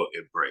Toro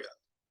in Brea.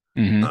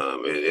 And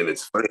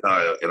it's funny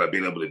how I've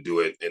been able to do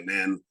it. And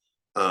then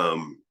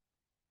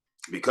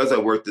because I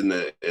worked in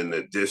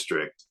the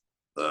district,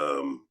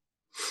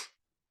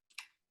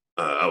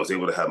 I was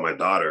able to have my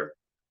daughter,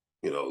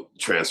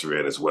 transfer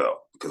in as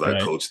well, because I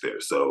coached there.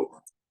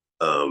 So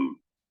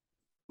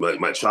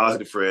my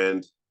childhood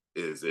friend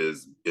is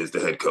the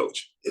head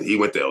coach, and he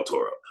went to El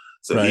Toro.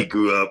 So he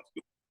grew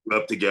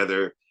up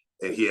together,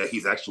 and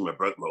he's actually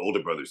my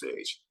older brother's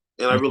age.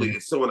 And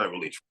it's someone I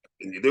really trust.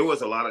 And there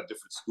was a lot of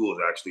different schools,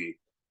 actually.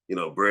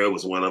 Brea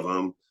was one of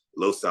them,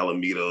 Los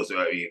Alamitos,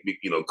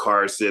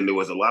 Carson. There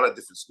was a lot of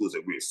different schools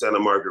Santa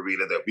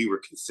Margarita that we were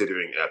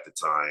considering at the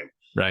time.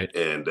 Right.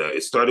 And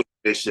it started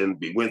with Mission.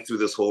 We went through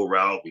this whole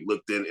route. We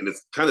looked in, and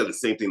it's kind of the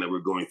same thing that we're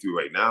going through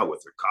right now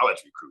with our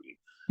college recruiting.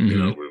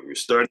 We're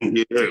starting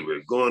here,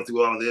 we're going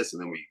through all this,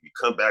 and then we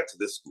come back to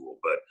this school.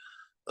 But,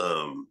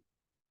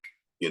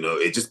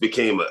 it just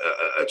became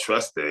a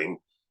trust thing,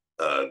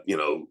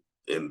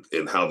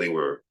 in how they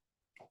were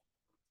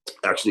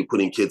actually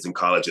putting kids in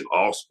college in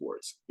all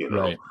sports,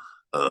 Right.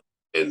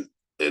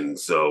 And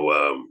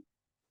so,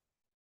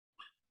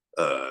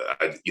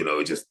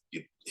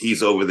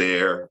 he's over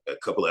there. A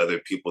couple of other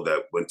people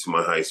that went to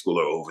my high school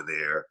are over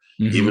there.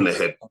 Even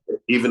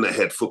the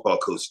head football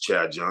coach,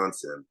 Chad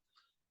Johnson,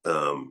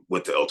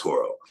 went to El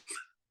Toro.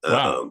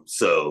 Wow.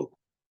 So,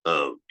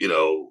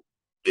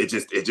 it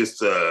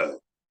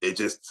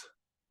just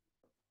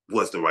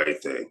was the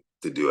right thing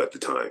to do at the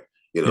time.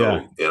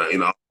 Yeah.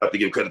 And I have to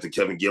give credit to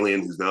Kevin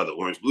Gillian, who's now the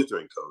Orange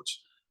Lutheran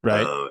coach.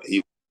 Right.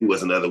 He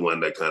was another one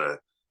that kind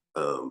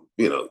of,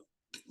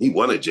 he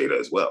wanted Jada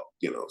as well,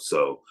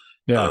 so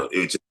Yeah.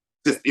 it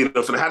just,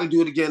 if I had to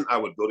do it again, I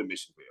would go to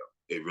Mission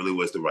Vale. It really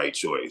was the right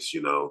choice,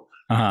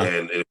 Uh-huh.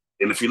 and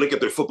if you look at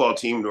their football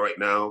team right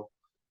now,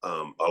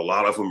 a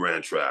lot of them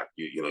ran track.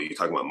 You're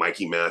talking about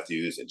Mikey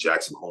Matthews and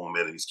Jackson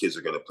Holman, and these kids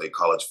are going to play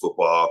college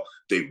football.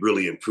 They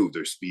really improved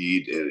their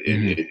speed, and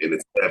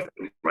it's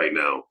evident right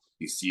now.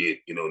 You see it,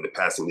 in the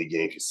passing league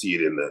games. You see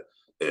it in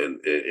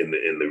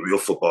the real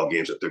football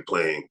games that they're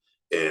playing,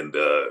 and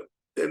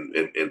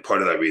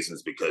part of that reason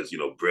is because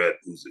Brett,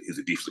 who's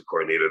a defensive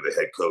coordinator, the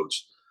head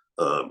coach,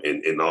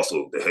 and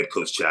also the head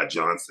coach Chad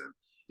Johnson.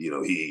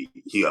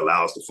 He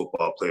allows the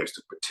football players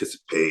to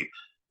participate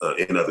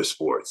in other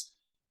sports.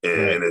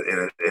 Right.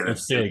 And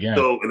That's big, yeah.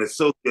 it's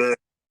so good.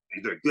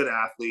 They're good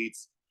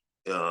athletes,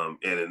 and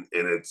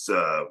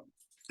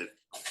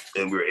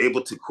we're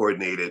able to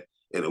coordinate it,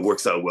 and it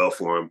works out well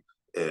for them.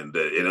 And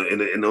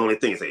the only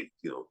thing is,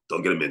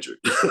 don't get them injured.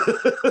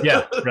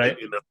 Yeah, right.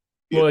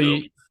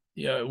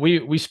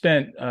 We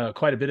spent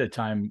quite a bit of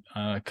time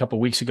a couple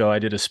of weeks ago. I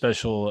did a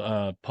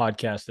special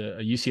podcast,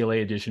 a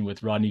UCLA edition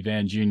with Rodney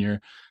Van Jr.,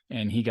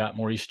 and he got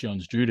Maurice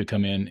Jones-Drew to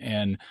come in,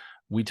 and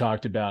we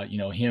talked about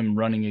him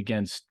running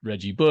against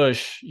Reggie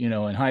Bush, in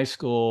high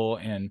school,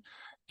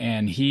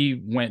 and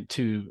he went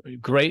to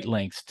great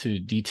lengths to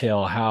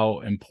detail how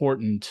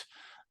important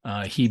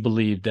he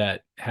believed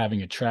that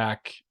having a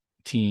track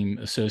team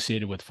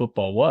associated with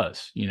football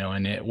was,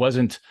 and it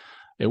wasn't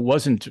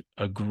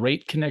a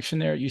great connection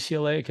there at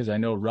UCLA, because I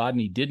know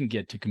Rodney didn't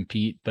get to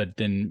compete, but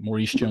then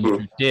Maurice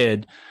Jones-Drew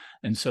did.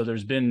 And so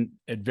there's been,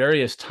 at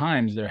various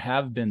times, there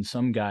have been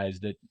some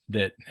guys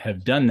that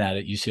have done that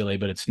at UCLA,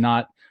 but it's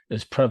not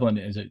as prevalent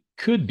as it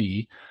could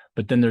be.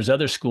 But then there's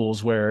other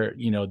schools where,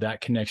 that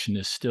connection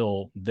is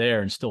still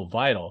there and still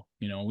vital.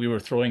 We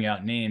were throwing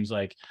out names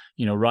like,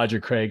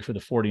 Roger Craig for the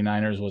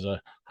 49ers was a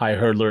high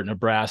hurdler at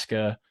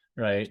Nebraska,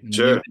 right? And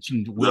sure. you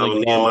mentioned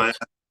Willie Gault.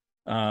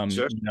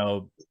 Sure.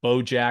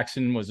 Bo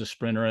Jackson was a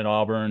sprinter at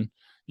Auburn,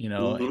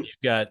 and you've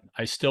got,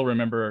 I still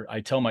remember,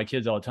 I tell my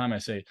kids all the time, I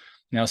say,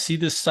 now see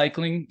this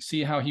cycling,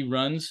 see how he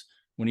runs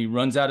when he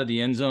runs out of the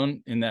end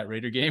zone in that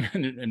Raider game,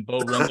 and Bo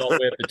runs all the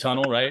way up the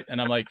tunnel, right?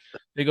 And I'm like,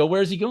 they go,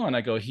 where's he going?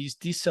 I go, he's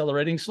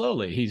decelerating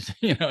slowly. He's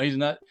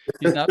not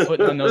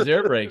putting on those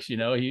air brakes.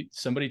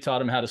 Somebody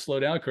taught him how to slow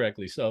down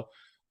correctly. So,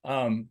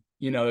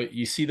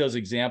 you see those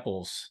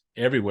examples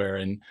everywhere.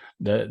 And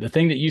the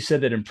thing that you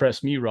said that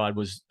impressed me, Rod,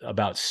 was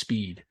about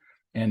speed.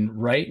 And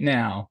right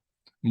now,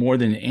 more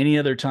than any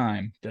other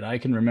time that I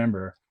can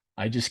remember,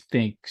 I just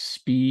think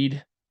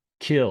speed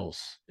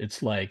kills.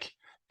 It's like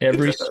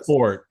every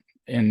sport,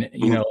 and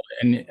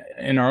and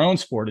in our own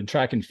sport, in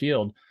track and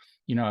field,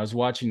 I was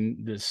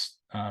watching this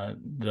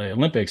the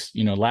Olympics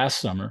last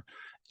summer,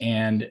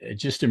 and it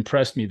just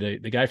impressed me.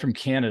 The guy from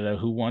Canada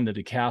who won the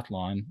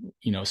decathlon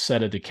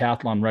set a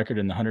decathlon record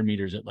in the 100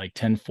 meters at like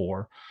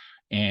 10:4,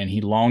 and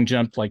he long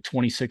jumped like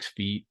 26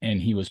 feet, and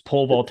he was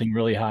pole vaulting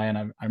really high. And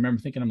I remember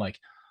thinking, I'm like,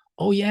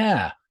 oh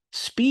yeah,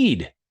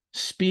 speed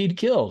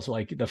kills.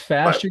 Like, the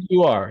faster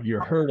you are,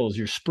 your hurdles,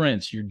 your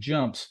sprints, your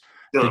jumps,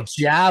 the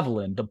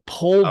javelin, the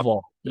pole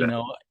vault,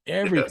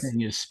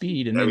 everything is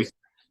speed. And then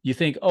you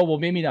think, oh, well,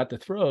 maybe not the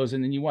throws.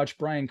 And then you watch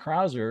Brian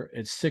Krauser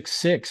at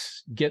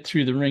 6'6" get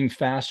through the ring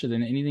faster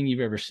than anything you've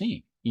ever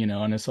seen,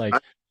 and it's like,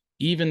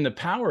 even the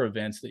power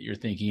events that you're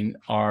thinking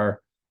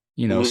are,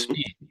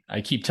 speed.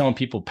 I keep telling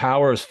people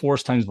power is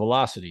force times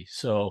velocity.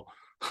 So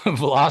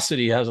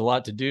velocity has a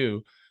lot to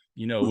do,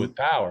 with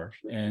power,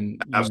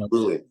 and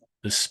absolutely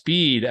the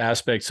speed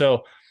aspect.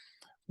 So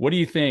what do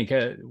you think?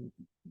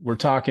 We're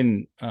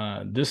talking,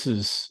 this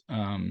is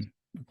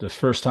the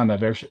first time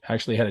I've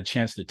actually had a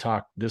chance to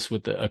talk this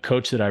with a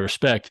coach that I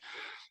respect,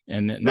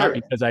 and not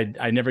because I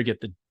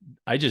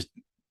just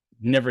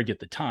never get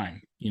the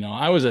time.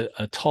 I was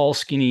a tall,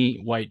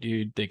 skinny white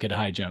dude that could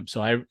high jump.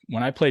 So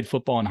when I played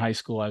football in high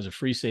school, I was a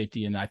free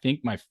safety, and I think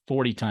my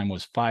 40 time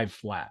was 5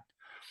 flat.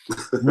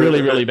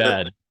 Really, really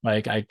bad.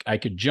 Like, I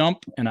could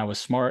jump, and I was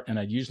smart, and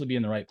I'd usually be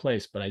in the right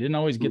place, but I didn't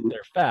always get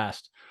there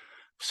fast.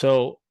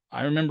 So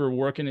I remember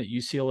working at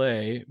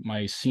UCLA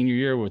my senior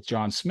year with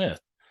John Smith,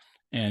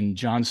 and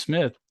John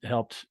Smith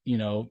helped,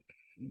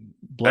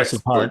 bless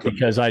his heart,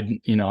 because I'm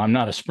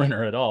not a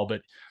sprinter at all,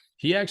 but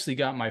he actually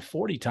got my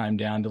 40 time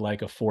down to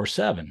like a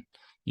 4.7,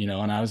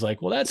 and I was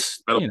like, well,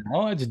 that's,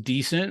 it's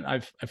decent.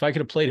 If I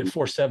could have played at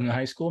 4.7 in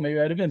high school, maybe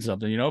I'd have been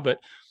something, but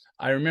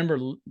I remember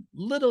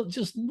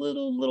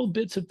little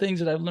bits of things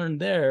that I've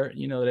learned there,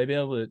 that I've been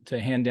able to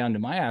hand down to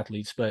my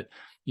athletes. But,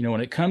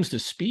 when it comes to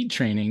speed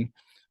training,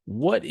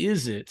 what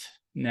is it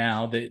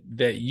now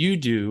that you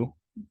do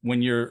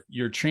when you're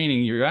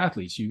training your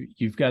athletes?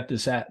 You've got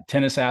this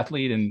tennis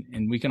athlete,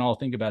 and we can all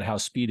think about how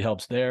speed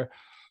helps there.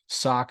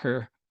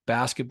 Soccer,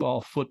 basketball,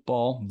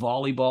 football,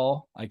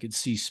 volleyball, I could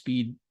see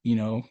speed,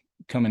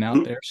 coming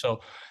out there.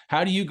 So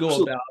how do you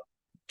go about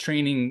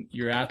training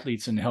your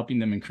athletes and helping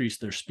them increase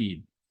their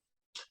speed?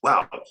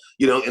 Wow,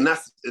 and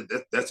that's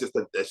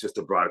just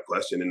a broad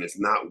question, and it's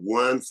not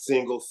one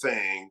single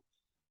thing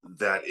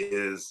that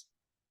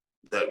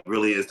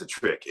really is the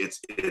trick.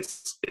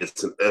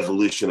 It's an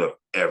evolution of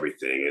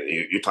everything, and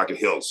you're talking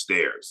hills,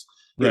 stairs,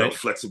 Right.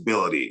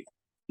 flexibility,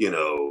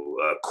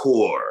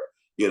 core,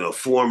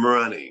 form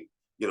running,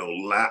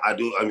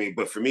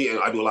 but for me,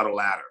 I do a lot of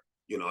ladder.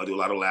 I do a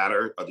lot of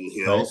ladder. I do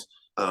Right. hills.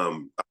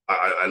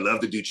 I love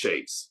to do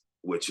chase,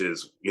 which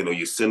is,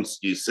 you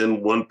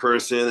send one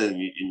person and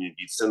you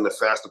send the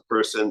faster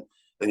person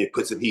and you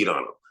put some heat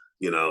on them,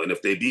 and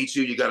if they beat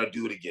you, you got to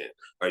do it again,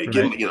 or you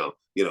give them,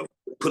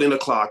 put in a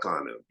clock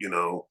on them,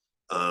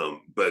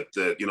 but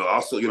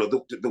also,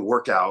 the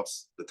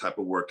workouts, the type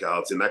of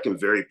workouts, and that can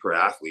vary per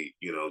athlete,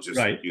 just,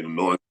 Right.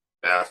 knowing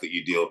the athlete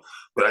you deal,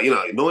 but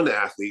knowing the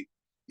athlete,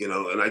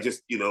 and I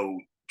just,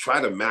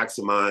 try to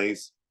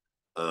maximize,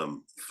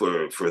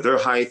 for their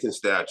height and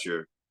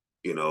stature,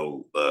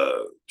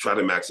 try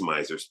to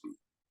maximize their speed,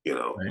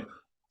 Right.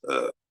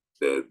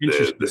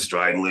 the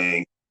stride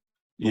length.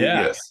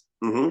 Yeah. Yes.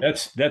 Mm-hmm.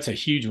 That's a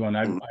huge one.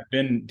 I've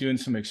been doing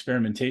some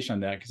experimentation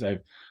on that because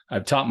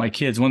I've taught my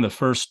kids. One of the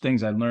first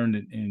things I learned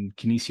in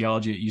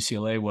kinesiology at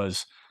UCLA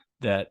was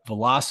that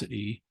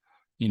velocity,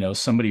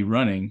 somebody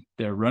running,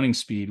 their running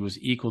speed was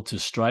equal to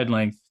stride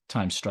length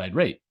times stride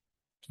rate.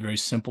 It's a very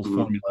simple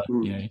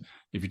formula.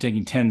 If you're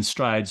taking 10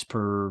 strides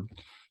per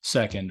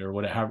second or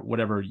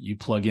whatever you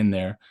plug in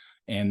there,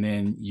 and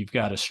then you've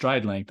got a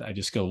stride length, I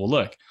just go, well,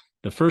 look,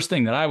 the first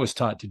thing that I was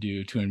taught to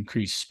do to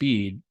increase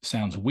speed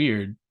sounds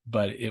weird,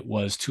 but it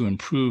was to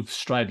improve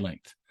stride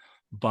length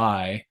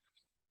by,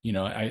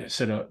 I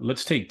said,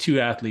 let's take two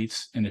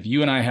athletes. And if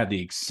you and I had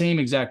the same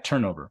exact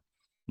turnover,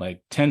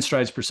 like 10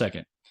 strides per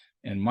second,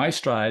 and my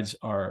strides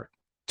are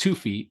 2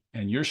 feet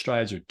and your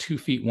strides are 2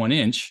 feet 1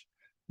 inch,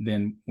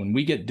 then when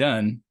we get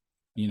done,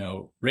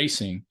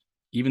 racing,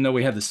 even though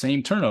we have the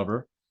same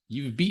turnover,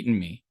 you've beaten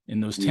me in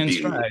those 10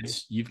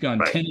 strides. You've gone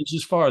 10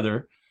 inches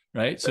farther,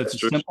 right? So it's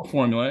a simple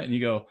formula. And you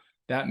go,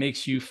 that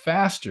makes you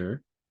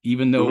faster,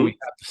 even though we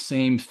have the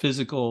same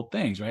physical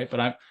things, right?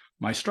 But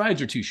my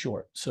strides are too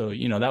short. So,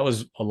 that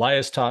was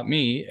Elias taught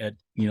me at,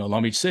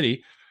 Long Beach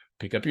City,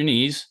 pick up your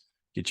knees,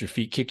 get your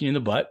feet kicking in the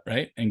butt,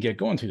 right? And get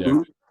going through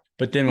there.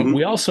 But then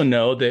we also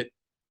know that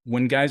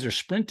when guys are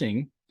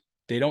sprinting,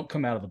 they don't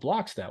come out of the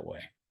blocks that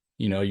way.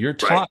 You're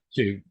taught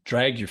to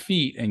drag your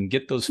feet and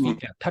get those feet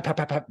down, pop, pop,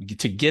 pop, pop,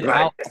 to get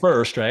out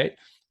first, right?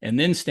 And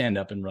then stand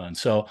up and run.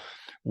 So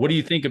what do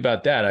you think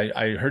about that?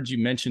 I heard you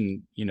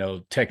mention,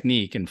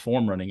 technique and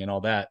form running and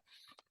all that.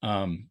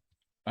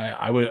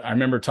 I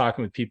remember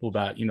talking with people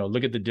about,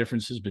 look at the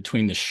differences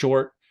between the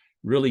short,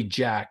 really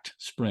jacked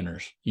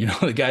sprinters,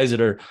 the guys that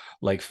are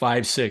like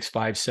 5'6",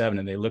 5'7",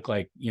 and they look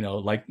like,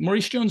 like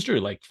Maurice Jones-Drew,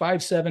 like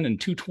 5'7"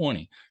 and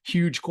 220,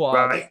 huge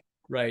quads,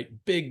 right?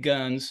 Big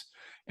guns.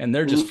 And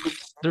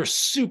they're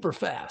super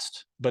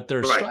fast, but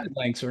their stride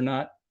lengths are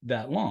not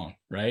that long,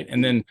 right?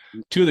 And then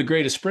two of the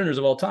greatest sprinters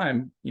of all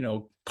time,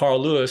 Carl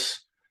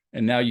Lewis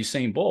and now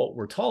Usain Bolt,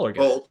 were taller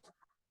guys.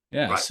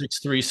 Yeah,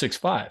 6'3",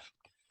 6'5".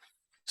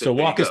 So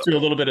walk us through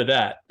a little bit of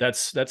that.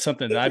 That's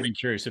something that I've been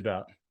curious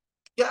about.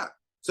 Yeah.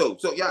 So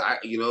yeah,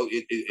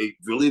 it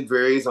really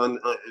varies on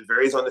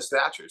the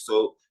stature.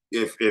 So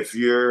if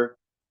you're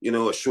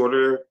a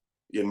shorter,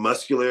 you're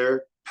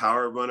muscular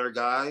power runner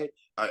guy,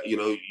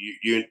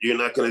 you're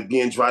not going to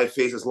be in dry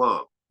phase as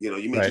long.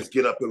 You may just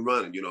get up and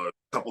run, a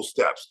couple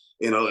steps,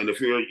 and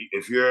if you're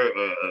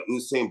a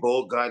Usain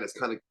Bolt guy that's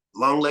kind of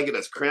long-legged,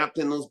 that's cramped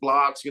in those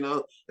blocks, and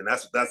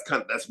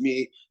that's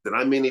me, then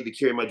I may need to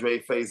carry my dry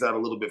phase out a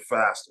little bit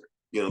faster,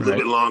 a little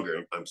bit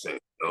longer, I'm saying.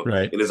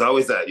 And there's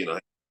always that,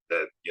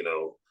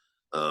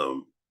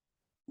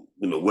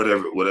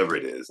 whatever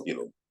it is,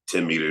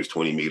 10 meters,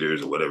 20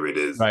 meters, or whatever it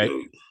is,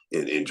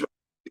 in dry.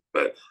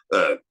 But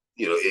I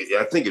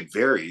think it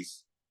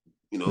varies,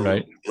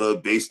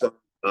 based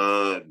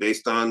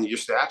on your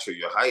stature,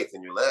 your height,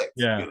 and your legs.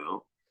 Yeah.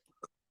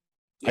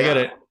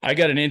 I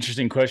got an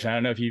interesting question. I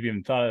don't know if you've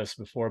even thought of this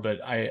before, but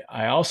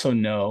I also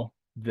know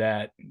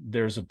that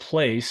there's a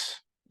place,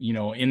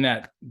 in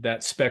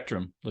that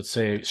spectrum, let's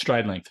say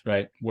stride length,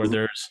 right? Where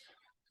there's,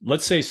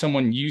 let's say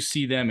someone, you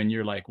see them and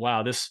you're like,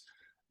 wow, this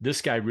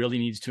guy really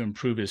needs to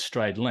improve his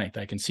stride length.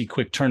 I can see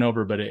quick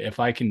turnover, but if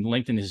I can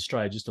lengthen his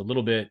stride just a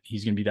little bit,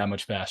 he's going to be that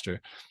much faster.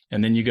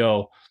 And then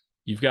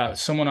you've got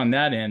someone on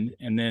that end.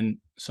 And then,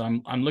 so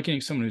I'm looking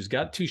at someone who's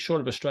got too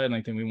short of a stride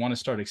length and we want to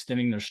start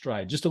extending their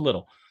stride just a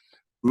little.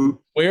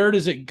 Where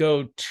does it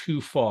go too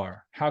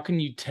far? How can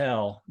you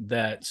tell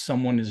that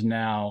someone is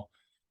now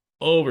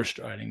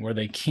overstriding where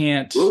they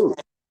can't, get,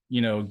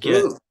 you know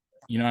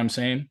what I'm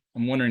saying?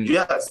 I'm wondering.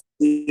 Yes.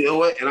 You know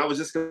what? And I was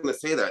just going to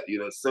say that,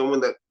 someone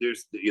that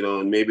there's,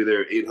 maybe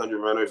they're 800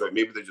 runners, or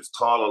maybe they're just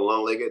tall and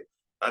long-legged.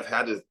 I've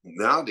had to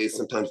nowadays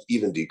sometimes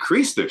even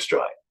decrease their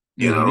stride,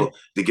 to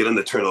get them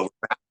to turn over,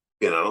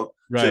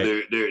 Right.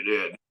 So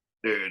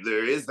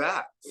there is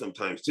that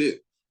sometimes too,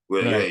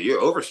 where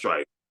you're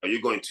overstriding. Or you're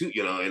going too,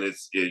 and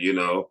it's, and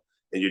you're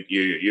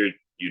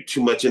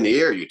too much in the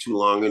air. You're too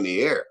long in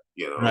the air,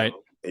 and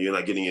you're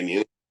not getting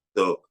any.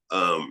 So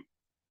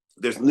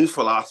there's new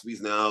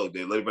philosophies now.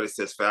 Everybody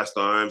says fast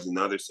arms, and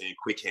now they're saying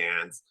quick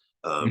hands.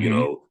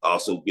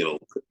 Also,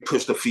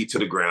 push the feet to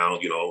the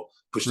ground,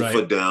 push the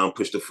foot down,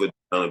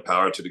 and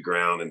power to the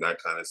ground, and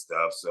that kind of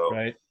stuff. So,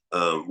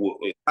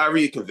 however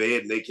you convey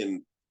it, they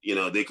can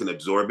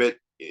absorb it,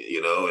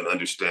 and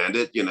understand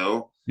it,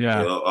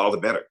 all the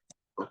better.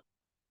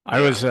 I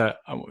was,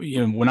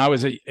 when I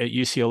was at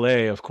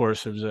UCLA, of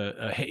course, there was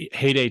a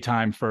heyday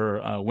time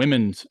for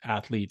women's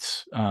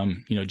athletes.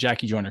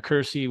 Jackie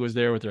Joyner-Kersee was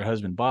there with her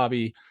husband,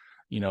 Bobby,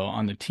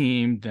 on the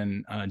team.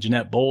 Then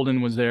Jeanette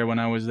Bolden was there when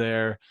I was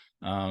there.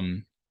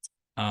 Incredible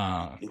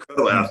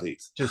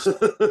athletes. Just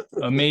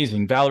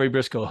amazing. Valerie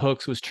Briscoe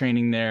Hooks was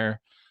training there.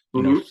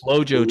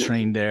 Flojo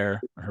trained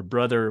there. Her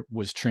brother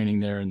was training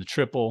there in the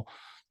triple,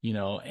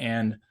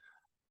 and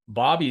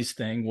Bobby's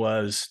thing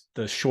was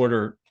the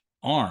shorter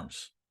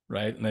arms.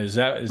 Right. And is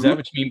that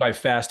what you mean by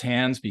fast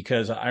hands?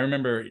 Because I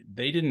remember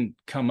they didn't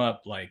come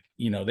up like,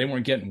 they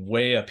weren't getting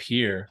way up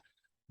here.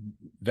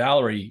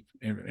 Valerie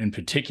in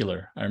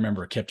particular, I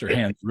remember kept her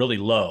hands really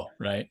low.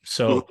 Right.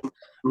 So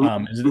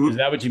is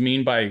that what you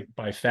mean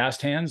by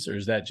fast hands, or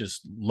is that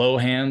just low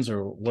hands,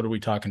 or what are we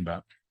talking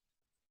about?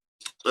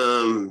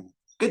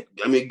 Good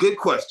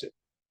question.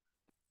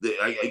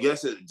 I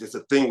guess it's just a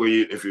thing where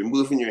if you're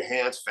moving your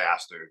hands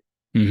faster,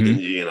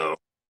 then,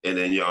 and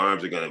then your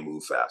arms are going to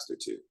move faster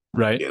too.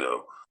 Right.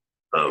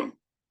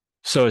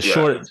 So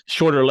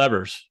shorter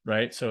levers,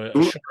 right? So a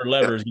shorter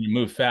lever is going to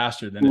move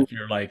faster than if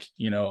you're like,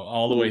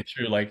 all the way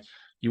through. Like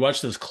you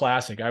watch those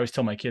classic, I always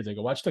tell my kids, I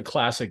go, watch the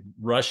classic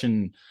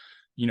Russian,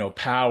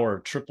 power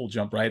triple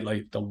jump, right?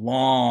 Like the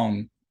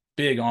long,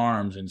 big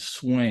arms and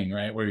swing,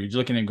 right? Where you're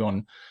looking and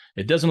going,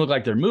 it doesn't look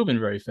like they're moving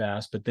very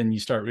fast, but then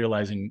you start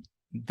realizing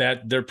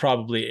that they're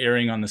probably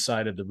erring on the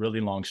side of the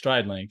really long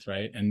stride length,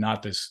 right? And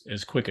not this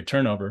as quick a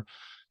turnover.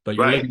 But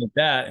you're looking at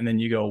that, and then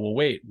you go, well,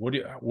 wait,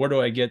 where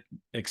do I get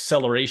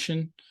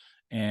acceleration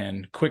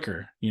and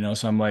quicker?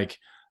 So I'm like,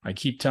 I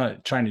keep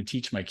trying to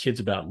teach my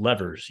kids about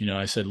levers.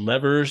 I said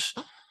levers,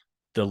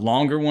 the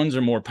longer ones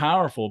are more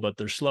powerful, but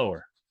they're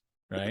slower,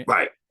 right?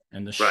 Right.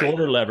 And the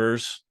shorter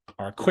levers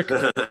are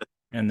quicker,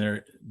 and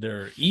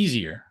they're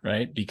easier,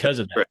 right? Because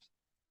of that. Right.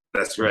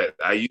 That's right.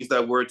 I used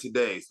that word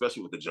today,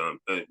 especially with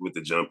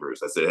the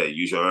jumpers. I said, hey,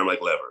 use your arm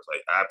like levers,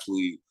 like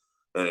absolutely.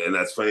 And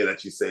that's funny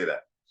that you say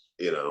that.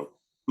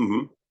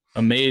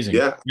 Amazing.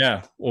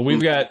 Yeah. Well,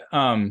 we've got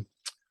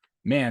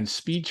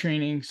speed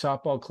training,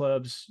 softball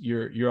clubs,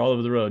 you're all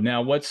over the road.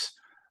 Now, what's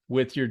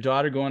with your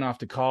daughter going off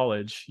to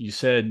college? You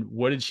said,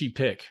 what did she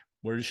pick?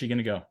 Where is she going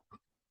to go?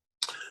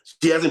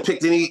 She hasn't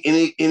picked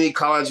any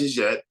colleges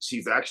yet.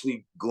 She's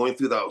actually going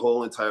through that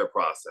whole entire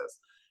process.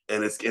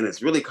 And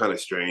it's really kind of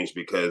strange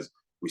because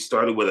we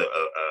started with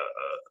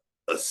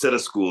a set of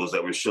schools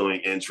that were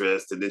showing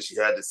interest, and then she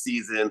had the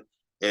season,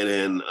 and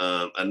then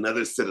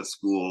another set of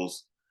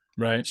schools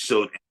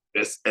showed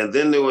interest, and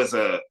then there was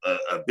a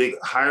big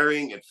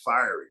hiring and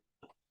firing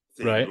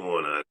thing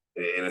going on,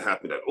 and it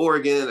happened at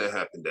Oregon, it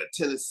happened at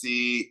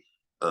Tennessee,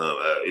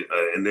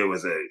 and there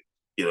was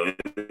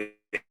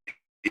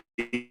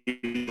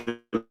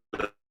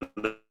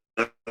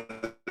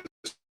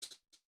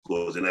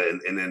schools, and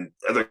then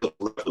other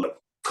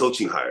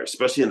coaching hires,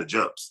 especially in the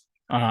jumps,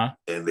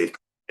 and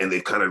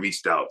they've kind of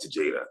reached out to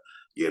Jada,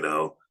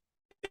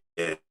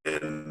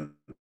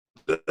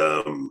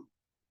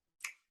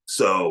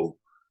 so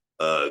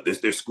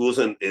there's schools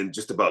in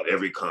just about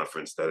every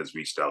conference that has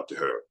reached out to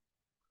her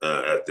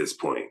at this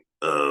point.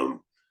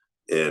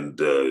 And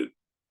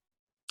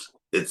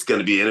it's going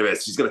to be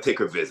interesting. She's going to take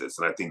her visits,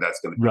 and I think that's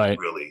going to be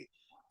really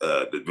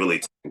the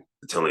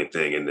telling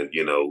thing. And then,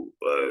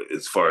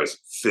 as far as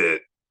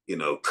fit,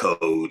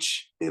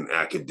 coach and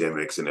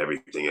academics and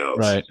everything else.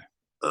 Right.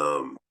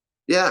 But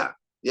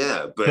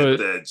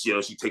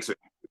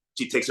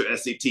she takes her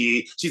SAT.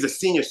 She's a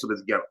senior, so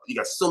you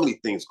got so many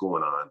things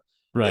going on.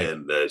 Right.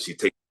 And she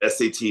takes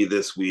SAT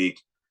this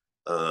week,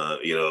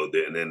 and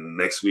then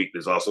next week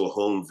there's also a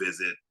home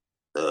visit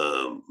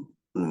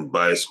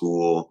by a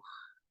school.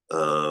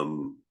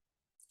 And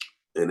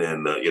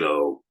then,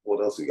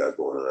 what else we got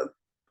going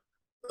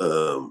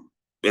on?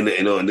 And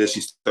then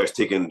she starts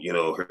taking,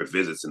 her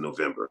visits in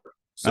November.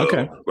 So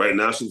right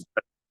now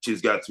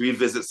she's got 3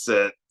 visits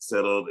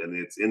settled, and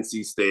it's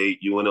NC State,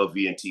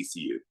 UNLV, and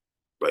TCU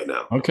right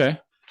now. Okay.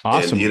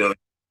 Awesome. And,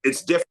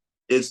 it's different.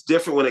 It's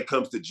different when it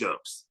comes to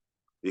jumps,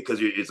 because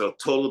it's a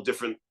total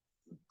different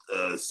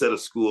set of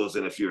schools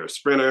than if you're a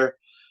sprinter,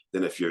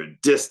 than if you're a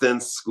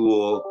distance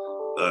school,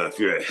 if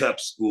you're a HEP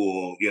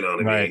school, you know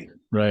what I mean?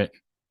 Right.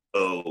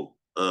 So,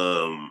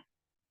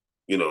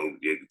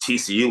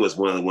 TCU was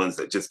one of the ones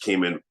that just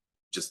came in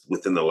just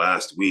within the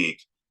last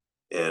week,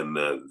 and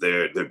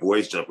their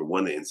boys jumper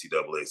won the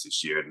NCAAs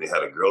this year, and they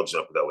had a girl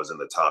jumper that was in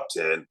the top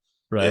 10.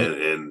 Right.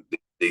 And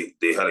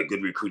they had a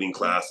good recruiting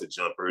class of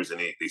jumpers, and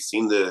they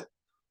seem to,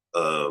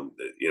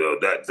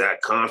 that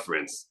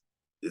conference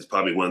is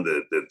probably one of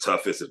the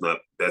toughest, if not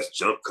best,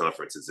 jump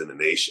conferences in the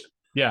nation.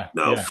 Yeah.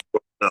 Now,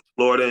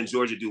 Florida and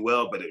Georgia do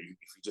well, but if you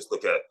just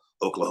look at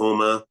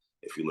Oklahoma,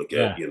 if you look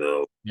at,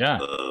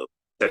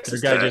 Their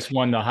Texas guy Tech. just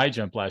won the high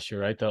jump last year,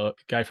 right? The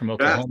guy from Yeah,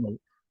 Oklahoma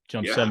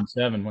jumped yeah.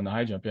 7.7, won the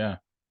high jump. Yeah.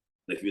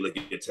 If you look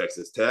at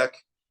Texas Tech,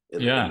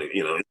 Yeah.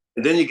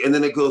 and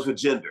then it goes with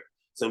gender.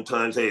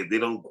 Sometimes, hey, they're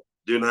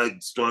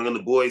not strong on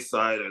the boys'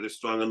 side, or they're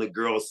strong on the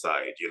girls'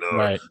 side. Or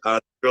Right. how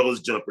the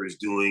girls' jumper is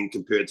doing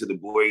compared to the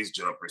boys'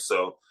 jumper.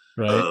 So,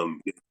 Right.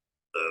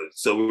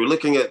 so we're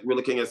looking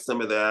at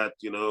some of that.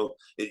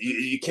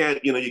 You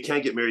can't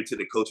get married to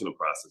the coaching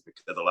process,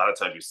 because a lot of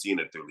times you're seeing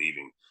that they're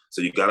leaving.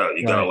 So you gotta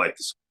Right. like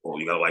the school,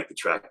 you gotta like the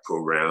track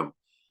program.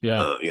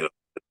 Yeah.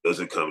 Those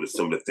are kind of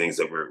some of the things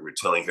that we're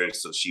telling her,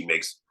 so she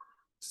makes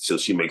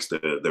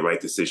the right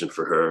decision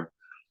for her.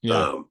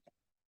 Yeah.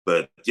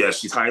 But yeah,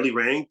 she's highly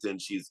ranked,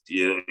 and she's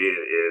in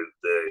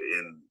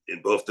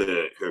both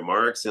her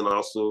marks and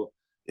also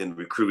in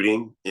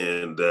recruiting.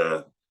 And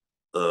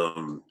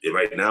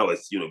right now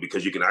it's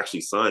because you can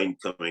actually sign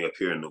coming up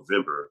here in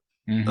November.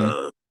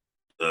 Mm-hmm.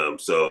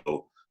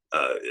 So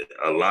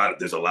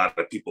there's a lot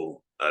of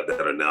people that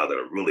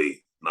are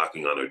really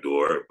knocking on her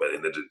door. But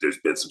there's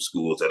been some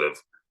schools that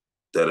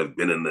have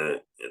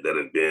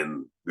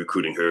been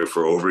recruiting her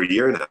for over a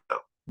year now.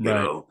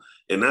 Right.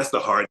 And that's the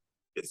hard.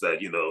 It's that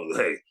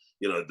hey,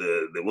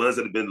 the ones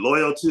that have been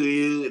loyal to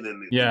you, and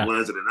then the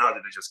ones that are now that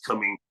are just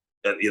coming,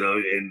 and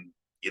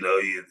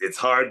it's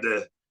hard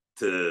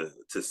to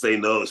say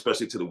no,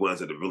 especially to the ones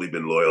that have really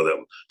been loyal,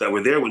 that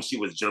were there when she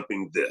was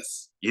jumping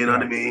this. You know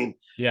what I mean?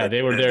 Yeah,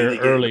 they were there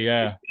early.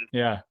 Yeah.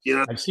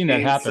 I've seen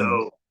that happen.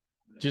 So,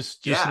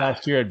 just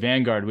last year at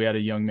Vanguard, we had a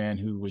young man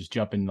who was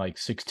jumping like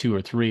 6'2"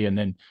 or 6'3", and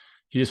then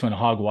he just went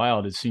hog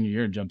wild his senior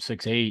year and jumped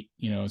 6'8",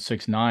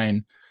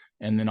 6'9",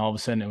 and then all of a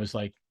sudden it was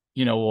like,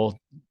 well,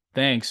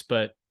 thanks,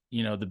 but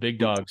the big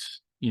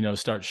dogs,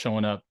 start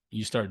showing up.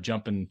 You start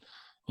jumping,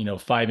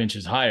 5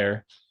 inches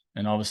higher,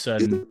 and all of a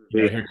sudden,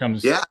 here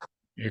comes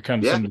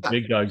some of the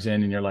big dogs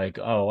in, and you're like,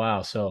 oh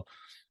wow. So,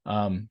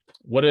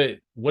 what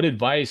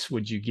advice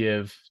would you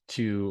give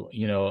to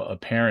a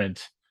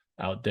parent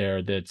out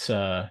there that's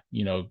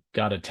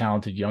got a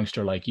talented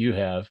youngster like you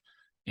have,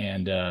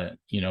 and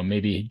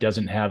maybe he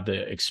doesn't have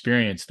the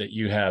experience that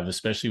you have,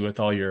 especially with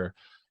all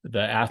the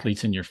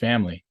athletes in your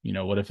family?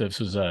 What if this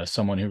was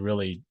someone who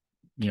really,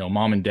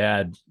 mom and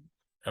dad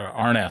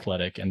aren't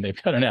athletic and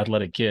they've got an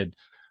athletic kid?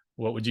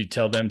 What would you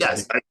tell them to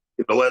do?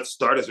 Let's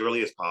start as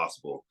early as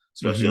possible,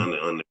 especially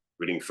Mm-hmm. on the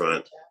recruiting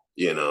front.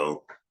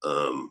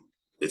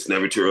 It's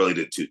never too early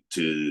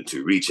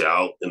to reach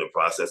out in the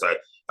process.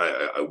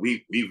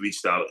 We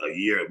reached out a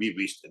year. We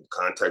reached and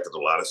contacted a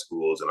lot of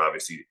schools, and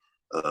obviously,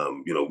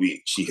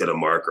 she hit a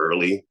mark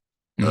early.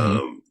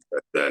 Mm-hmm.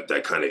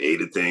 That kind of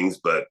aided things,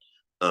 but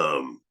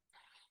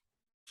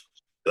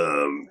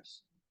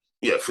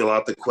fill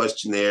out the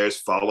questionnaires,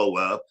 follow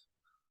up.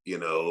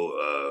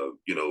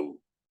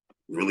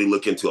 Really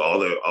look into all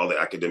the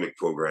academic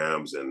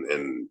programs,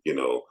 and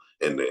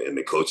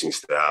the coaching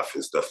staff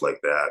and stuff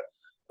like that.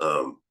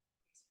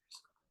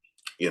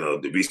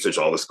 To research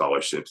all the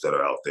scholarships that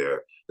are out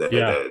there that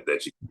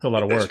you. It's a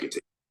lot of work.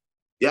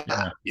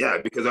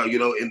 Because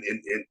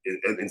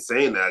in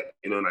saying that,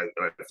 and I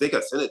think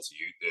I sent it to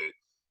you.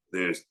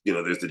 There's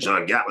the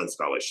John Gatlin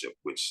scholarship,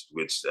 which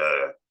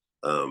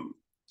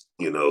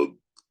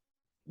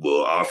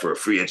will offer a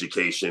free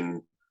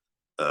education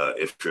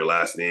if your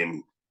last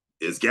name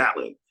is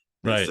Gatlin.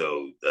 Right. And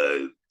so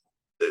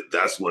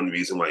that's one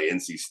reason why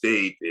NC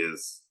State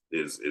is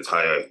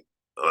high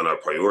on our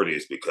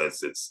priorities,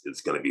 because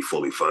it's going to be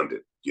fully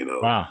funded.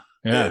 Wow.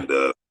 Yeah. And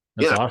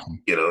that's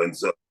awesome. And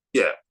so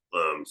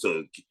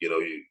so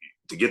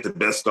to get the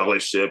best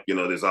scholarship,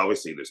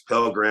 there's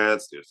Pell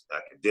Grants, there's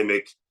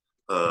academic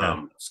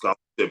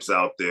scholarships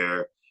out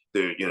there.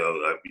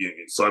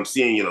 So I'm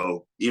seeing,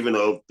 even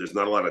though there's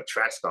not a lot of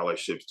track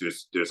scholarships,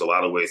 there's a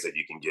lot of ways that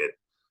you can get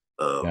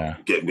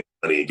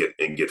money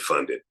and get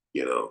funded.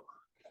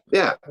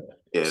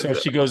 And, so if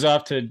she goes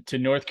off to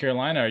North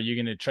Carolina, are you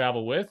going to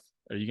travel with?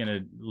 Or are you going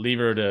to leave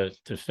her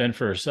to fend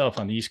for herself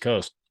on the East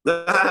Coast?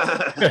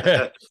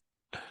 The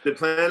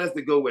plan is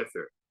to go with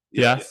her.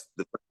 Yes.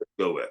 The plan is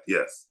to go with.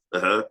 Yes.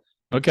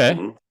 Okay.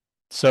 Mm-hmm.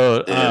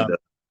 So,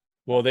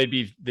 well, they'd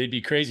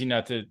be crazy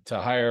not to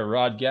hire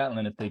Rod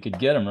Gatlin if they could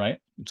get him, right?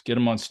 Let's get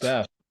him on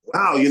staff.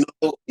 Wow.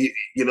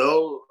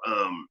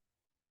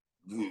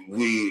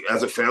 We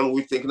as a family,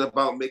 we're thinking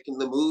about making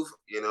the move.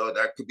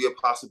 That could be a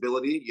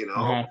possibility.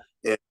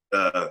 And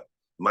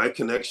my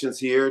connections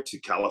here to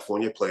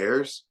California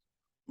players,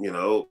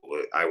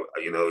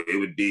 it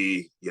would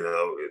be,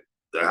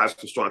 I have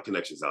some strong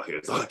connections out here.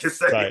 That's all I can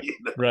say.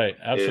 Right.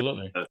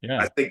 Absolutely. And,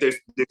 I think there's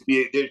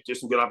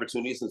some good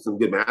opportunities and some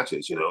good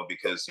matches.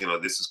 Because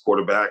this is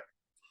quarterback,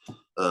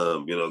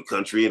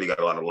 country, and they got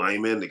a lot of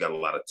linemen, they got a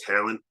lot of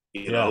talent.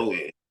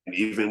 And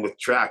even with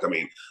track,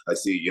 I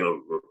see,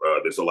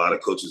 there's a lot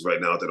of coaches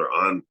right now that are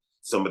on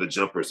some of the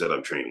jumpers that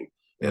I'm training.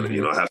 And,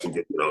 I have some,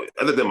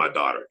 other than my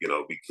daughter,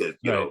 because,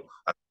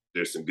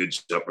 there's some good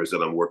jumpers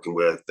that I'm working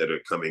with that are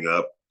coming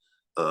up.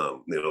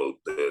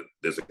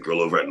 There's a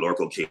girl over at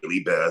Norco,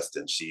 Kaylee Best,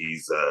 and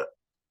she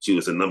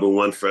was the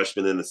 #1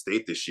 freshman in the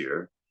state this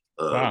year.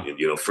 Wow.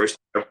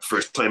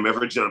 First time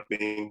ever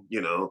jumping,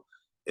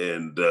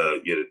 and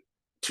you know,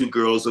 two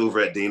girls over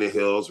at Dana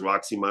Hills,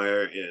 Roxy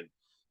Meyer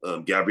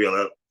and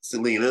Gabriella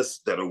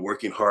Salinas, that are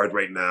working hard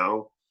right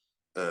now.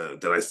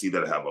 That I see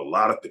that have a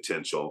lot of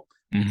potential.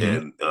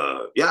 And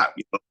yeah,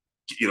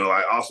 you know,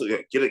 I also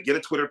get a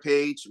Twitter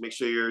page. Make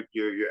sure your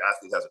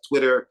athlete has a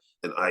Twitter,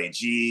 an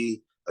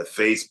IG, a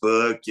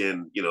Facebook,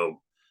 and you know,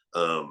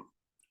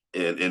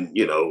 and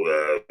you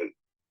know,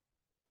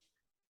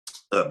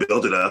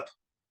 build it up.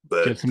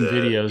 But get some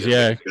videos, you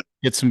know,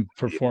 get some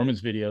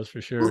performance videos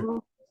for sure. Mm-hmm.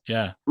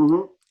 Yeah.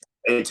 Mm-hmm.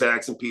 And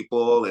tag some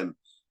people and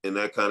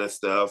that kind of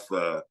stuff.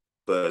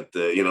 But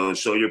you know, and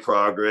show your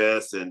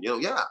progress, and you know,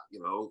 yeah,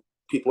 you know,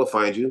 people will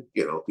find you.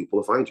 You know, people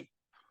will find you.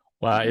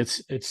 Wow,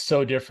 it's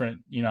so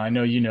different. You know, I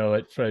know you know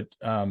it, but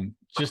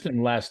just in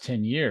the last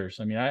 10 years,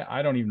 I mean,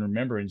 I don't even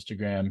remember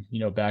Instagram, you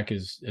know, back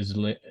as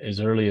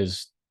early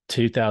as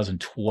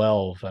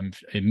 2012.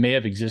 It may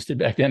have existed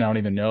back then, I don't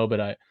even know,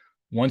 but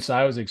once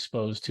I was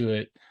exposed to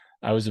it,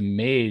 I was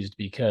amazed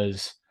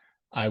because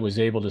I was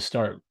able to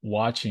start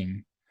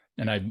watching.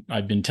 And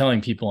I've been telling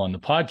people on the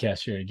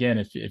podcast here, again,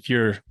 if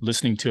you're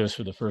listening to us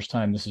for the first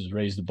time, this is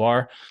Raise the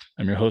Bar.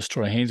 I'm your host,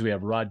 Troy Haynes. We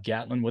have Rod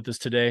Gatlin with us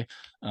today,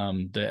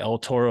 the El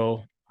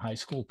Toro high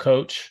school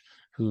coach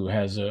who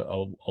has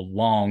a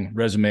long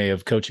resume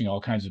of coaching all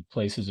kinds of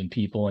places and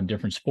people in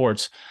different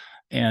sports.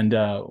 And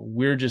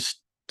we're just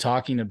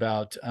talking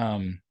about,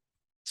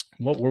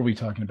 what were we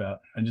talking about?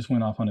 I just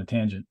went off on a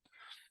tangent.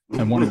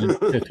 I wanted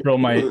to throw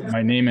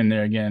my name in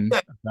there again.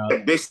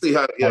 About basically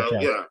how, you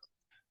know,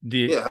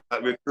 yeah.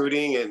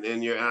 Recruiting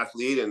and your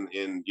athlete,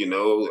 and you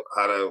know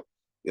how to,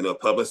 you know,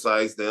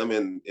 publicize them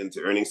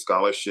into earning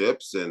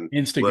scholarships, and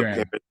Instagram.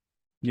 What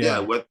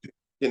parents, what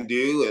can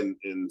do,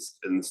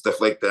 and stuff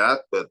like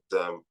that. But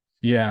but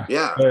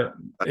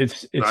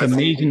it's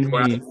amazing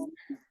to me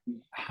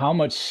how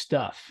much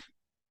stuff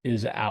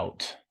is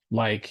out.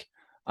 Like,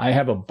 I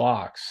have a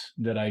box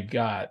that I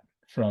got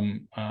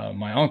from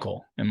my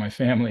uncle and my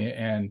family,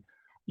 and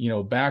you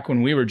know, back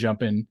when we were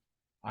jumping,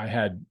 I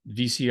had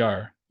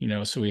VCR, you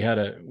know, so we had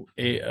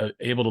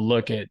able to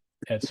look at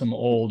some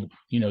old,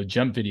 you know,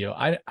 jump video.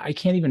 I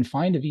can't even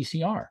find a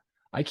VCR.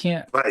 I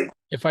can't.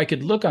 If I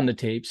could look on the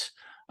tapes,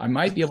 I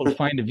might be able to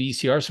find a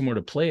VCR somewhere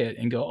to play it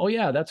and go, oh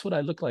yeah, that's what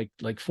I looked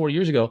like 4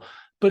 years ago.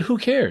 But who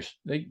cares?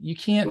 Like, you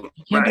can't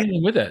do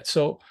anything with it.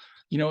 So,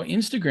 you know,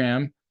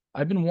 Instagram,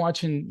 I've been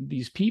watching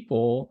these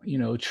people, you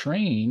know,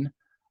 train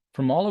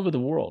from all over the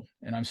world,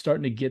 and I'm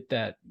starting to get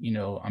that, you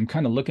know, I'm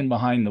kind of looking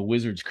behind the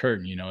wizard's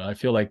curtain. You know, I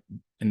feel like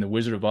in the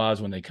Wizard of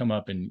Oz when they come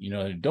up and, you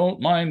know,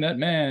 don't mind that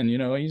man, you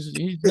know, he's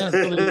not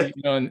really,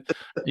 you know, and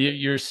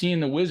you're seeing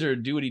the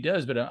wizard do what he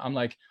does. But I'm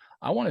like,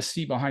 I want to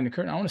see behind the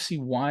curtain. I want to see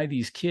why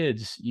these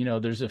kids, you know,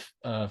 there's a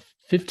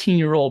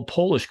 15-year-old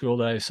Polish girl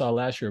that I saw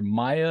last year,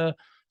 Maya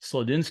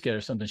Slodinska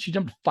or something. She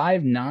jumped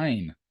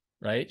 5'9",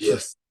 right?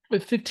 Yes.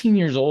 She's 15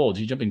 years old.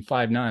 She's jumping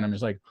 5'9". I'm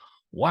just like,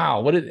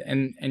 wow,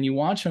 and you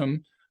watch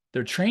them,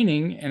 they're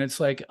training, and it's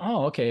like,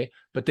 oh, okay.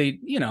 But they,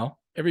 you know,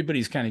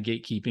 everybody's kind of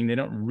gatekeeping. They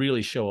don't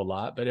really show a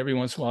lot, but every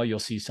once in a while you'll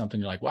see something.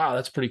 You're like, wow,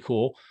 that's pretty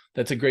cool.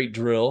 That's a great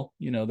drill,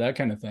 you know, that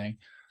kind of thing.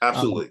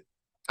 Absolutely.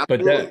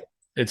 But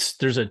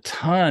there's a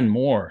ton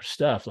more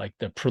stuff, like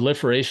the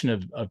proliferation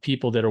of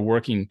people that are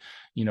working,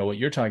 you know, what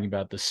you're talking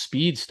about, the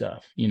speed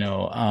stuff, you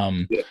know,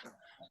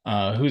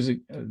 who's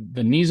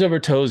the knees over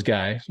toes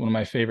guy, one of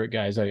my favorite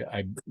guys.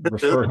 I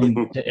refer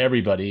him to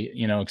everybody,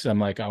 you know, because I'm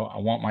like, I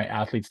want my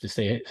athletes to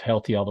stay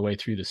healthy all the way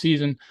through the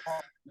season.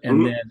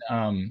 And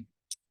then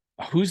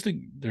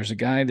there's a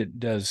guy that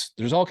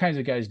there's all kinds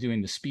of guys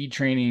doing the speed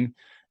training,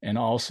 and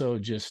also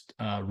just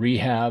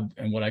rehab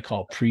and what I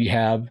call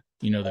prehab,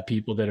 you know, the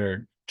people that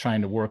are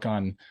trying to work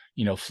on,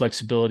 you know,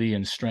 flexibility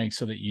and strength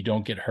so that you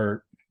don't get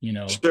hurt, you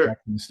know,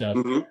 and stuff.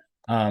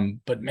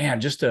 But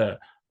man, just a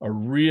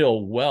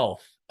real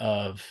wealth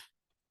of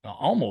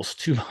almost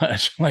too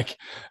much. Like,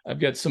 I've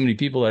got so many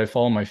people that I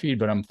follow on my feed,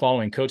 but I'm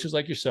following coaches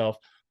like yourself.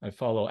 I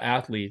follow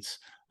athletes.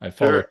 I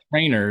follow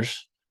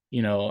trainers,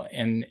 you know,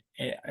 and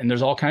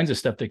there's all kinds of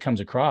stuff that comes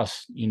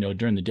across, you know,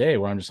 during the day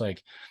where I'm just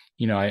like,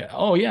 you know,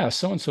 oh yeah,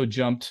 so-and-so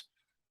jumped,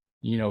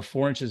 you know,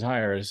 4 inches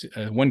higher. As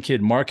one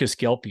kid, Marcus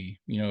Gelpi,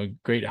 you know,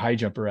 great high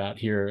jumper out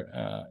here.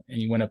 And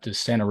he went up to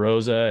Santa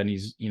Rosa, and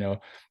he's, you know,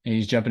 and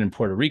he's jumping in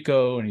Puerto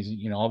Rico, and he's,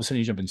 you know, all of a sudden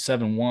he's jumping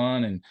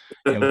 7'1", and,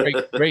 you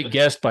know, great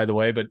guest, by the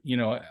way. But, you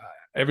know,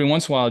 every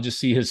once in a while I just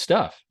see his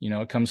stuff, you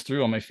know, it comes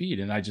through on my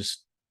feed, and I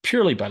just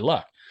purely by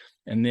luck.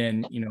 And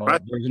then, you know,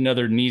 there's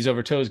another knees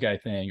over toes guy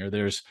thing, or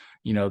there's,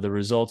 you know, the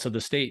results of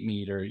the state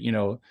meet, or, you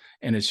know,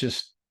 and it's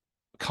just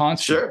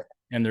constant.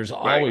 And there's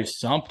always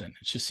something.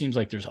 It just seems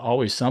like there's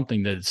always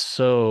something that's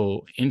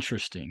so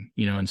interesting,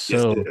 you know, and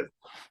so,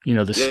 you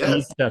know, the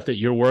speed stuff that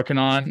you're working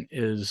on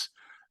is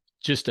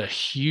just a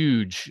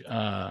huge,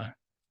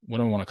 what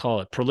do I want to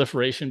call it?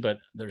 Proliferation, but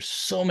there's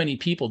so many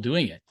people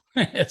doing it.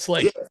 It's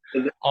like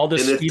all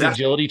this speed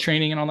agility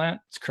training and all that.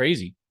 It's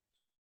crazy.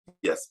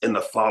 Yes, and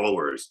the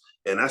followers,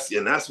 and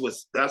that's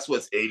what's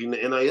aiding the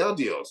NIL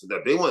deals.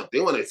 That they want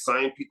to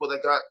sign people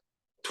that got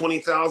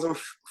 20,000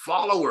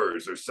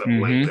 followers or something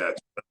like that.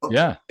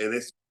 Yeah, and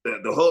it's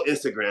the whole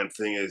Instagram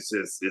thing is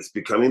just, it's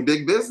becoming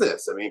big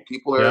business. I mean,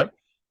 people are Yep.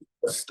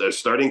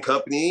 Starting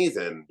companies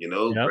and, you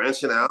know, Yep.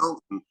 branching out.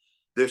 And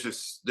there's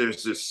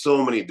just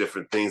so many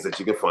different things that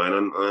you can find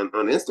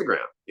on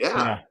Instagram.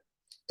 Yeah.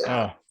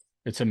 Oh,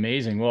 it's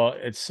amazing. Well,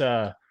 it's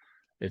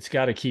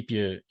got to keep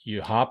you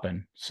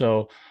hopping.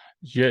 So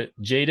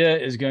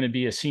Jada is going to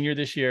be a senior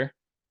this year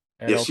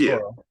at Yes, El she is.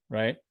 Toro,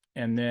 right?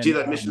 And then She's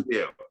at Mission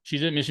Viejo.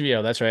 she's at Mission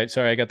Viejo. That's right.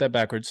 Sorry, I got that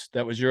backwards.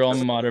 That was your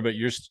alma mater, but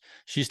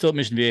she's still at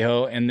Mission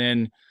Viejo. And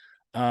then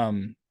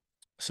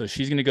so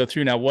she's going to go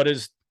through now. What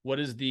is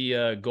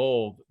the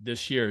goal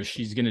this year?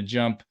 She's going to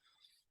jump.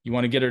 You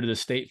want to get her to the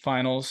state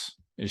finals.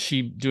 Is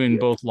she doing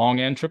both long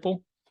and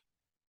triple?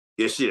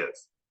 Yes, she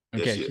is.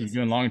 Okay, yes, she she's is.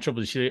 doing long and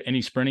triple. Is she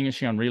any sprinting? Is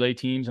she on relay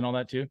teams and all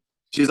that too?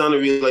 She's on the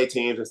relay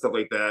teams and stuff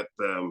like that.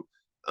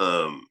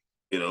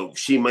 You know,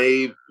 she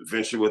may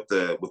venture with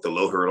the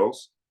low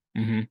hurdles.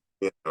 Mm-hmm.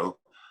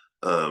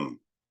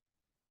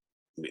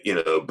 You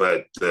know,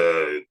 but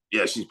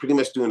yeah, she's pretty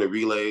much doing the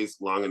relays,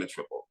 long and the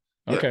triple.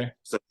 Okay. Yeah.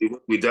 So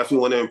we definitely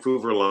want to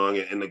improve her long,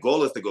 and the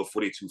goal is to go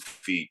 42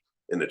 feet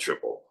in the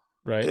triple.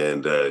 Right.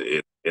 And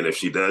if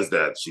she does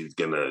that, she's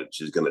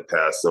gonna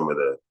pass some of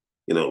the,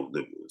 you know,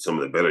 some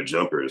of the better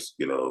jumpers,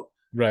 you know,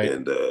 right,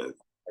 and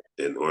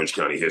in Orange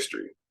County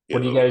history.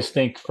 What do you guys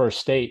think for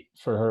state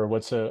for her?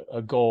 What's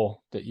a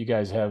goal that you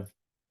guys have?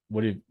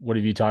 What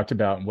have you talked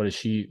about? And what does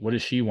she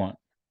want?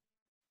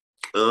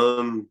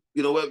 You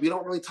know what? We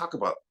don't really talk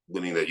about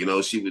winning that. You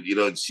know, she would, you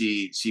know,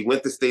 she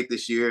went to state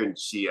this year and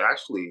she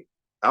actually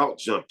out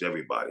jumped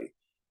everybody.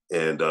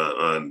 And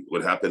on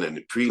what happened in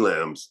the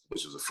prelims,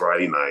 which was a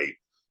Friday night,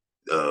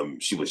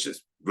 she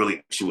was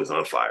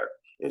on fire.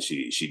 And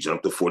she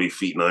jumped the 40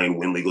 feet 9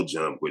 wind legal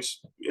jump, which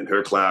in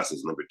her class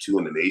is number 2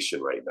 in the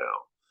nation right now.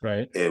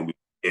 Right. And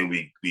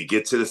we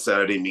get to the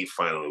Saturday meet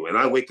finally. When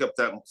I wake up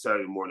that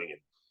Saturday morning and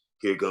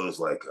here goes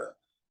like a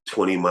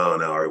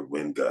 20-mile-an-hour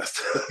wind gust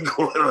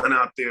going on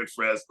out there in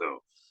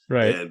Fresno.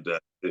 Right. And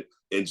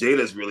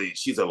Jada's really,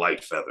 she's a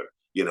light feather,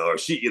 you know, or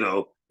she, you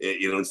know,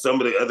 and some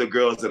of the other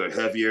girls that are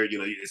heavier, you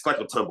know, it's like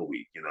a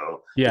tumbleweed, you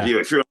know. Yeah.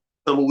 If you're a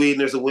tumbleweed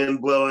and there's a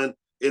wind blowing,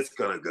 it's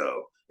gonna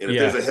go. And if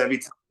there's a heavy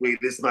tumbleweed,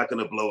 it's not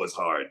gonna blow as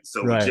hard.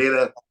 So with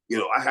Jada, you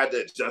know, I had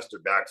to adjust her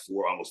back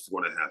for almost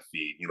 4.5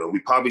 feet. You know, we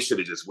probably should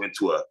have just went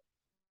to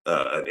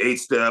an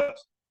 8-step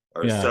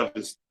or a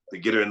 7 to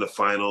get her in the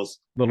finals.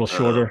 A little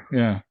shorter,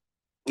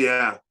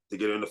 Yeah, to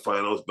get her in the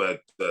finals,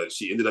 but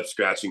she ended up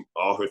scratching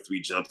all her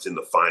 3 jumps in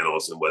the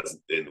finals and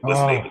wasn't able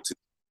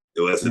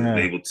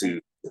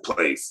to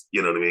place.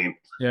 You know what I mean?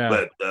 Yeah.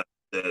 But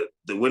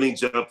the winning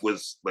jump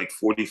was like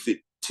 40 foot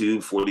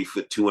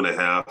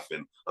 2.5,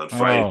 and on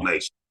Friday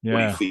night,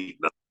 40 feet.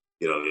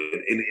 You know,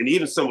 and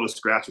even some of the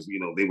scratches, you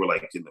know, they were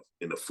like in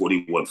the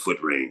 41-foot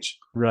range.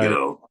 Right. You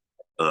know,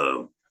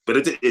 but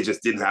it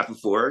just didn't happen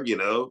for her. You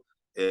know,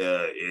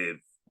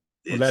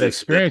 that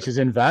experience is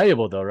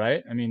invaluable, though,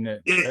 right? I mean,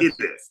 it is.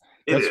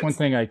 That's one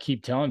thing I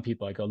keep telling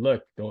people. I go,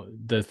 look,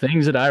 the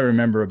things that I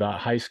remember about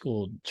high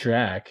school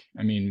track.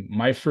 I mean,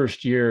 my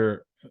first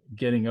year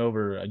getting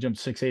over, I jumped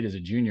 6'8" as a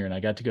junior, and I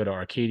got to go to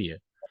Arcadia.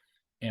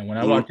 And when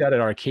I walked out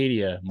at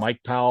Arcadia, Mike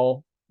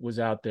Powell was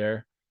out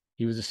there.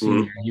 He was a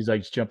senior. He's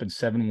like jumping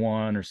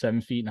 7'1" or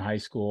 7 feet in high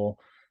school.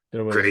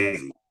 There was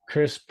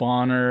Chris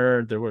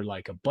Bonner. There were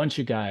like a bunch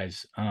of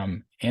guys.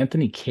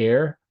 Anthony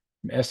Kerr,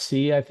 SC,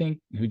 I think,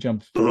 who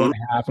jumped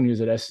 4.5 when he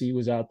was at SC,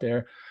 was out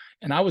there.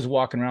 And I was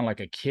walking around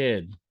like a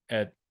kid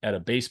at a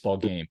baseball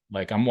game.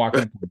 Like I'm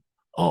walking up,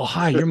 oh,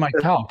 hi, you're Mike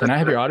Powell. Can I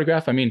have your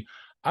autograph? I mean,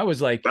 I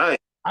was like,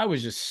 I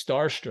was just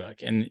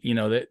starstruck. And, you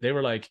know, they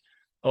were like,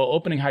 oh,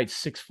 opening height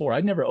 6'4".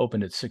 I'd never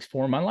opened at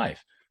 6'4" in my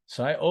life.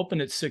 So I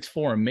opened at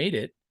 6'4" and made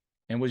it,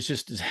 and was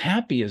just as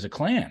happy as a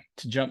clam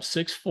to jump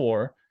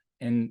 6'4"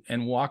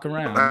 and walk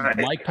around.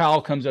 Mike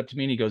Powell comes up to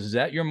me and he goes, is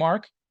that your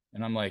mark?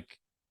 And I'm like,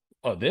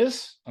 oh,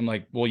 this? I'm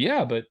like, well,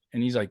 yeah, but,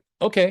 and he's like,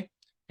 okay.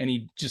 And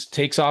he just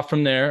takes off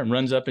from there and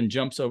runs up and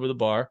jumps over the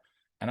bar.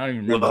 And I don't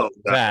even remember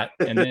that.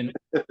 And then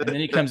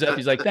he comes up,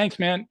 he's like, thanks,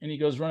 man. And he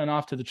goes running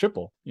off to the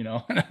triple, you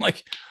know? And I'm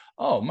like,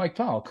 oh, Mike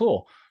Powell,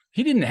 cool.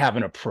 He didn't have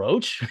an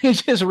approach. He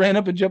just ran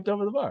up and jumped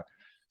over the bar.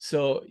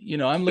 So, you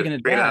know, I'm looking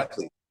at that.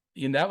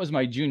 And that was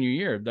my junior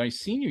year. My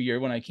senior year,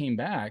 when I came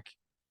back,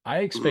 I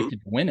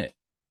expected to win it.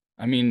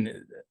 I mean,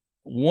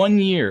 1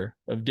 year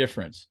of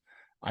difference.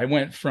 I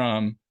went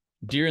from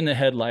deer in the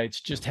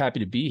headlights, just happy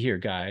to be here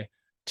guy,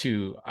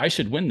 to I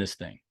should win this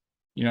thing.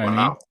 You know what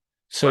I mean?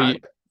 So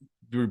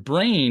your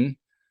brain,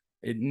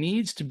 it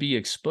needs to be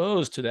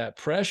exposed to that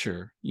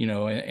pressure, you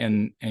know,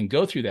 and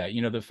go through that.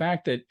 You know, the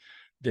fact that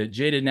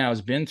Jada now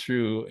has been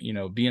through, you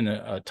know, being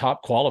a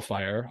top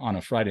qualifier on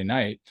a Friday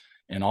night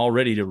and all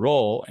ready to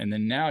roll, and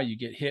then now you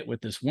get hit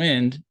with this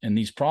wind and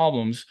these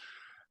problems,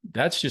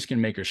 that's just going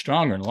to make her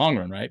stronger in the long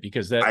run, right?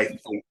 Because that I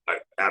think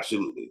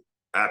absolutely.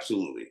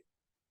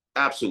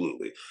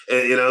 And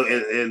you know,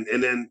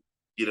 and then,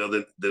 you know,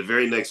 the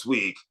very next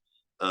week,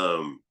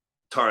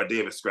 Tara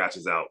Davis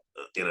scratches out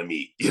in a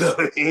meet. You know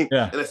what I mean?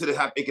 Yeah. And I said it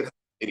can happen to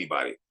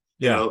anybody.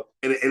 You know,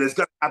 and it's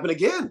gonna happen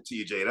again to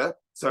you, Jada.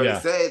 Sorry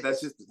to say, that's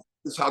just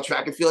This is how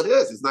track and field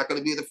is. It's not going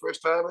to be the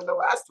first time and the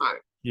last time.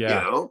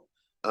 Yeah. You know,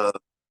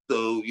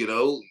 so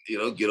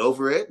get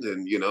over it,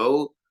 and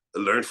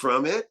learn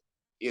from it.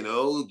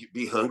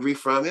 Be hungry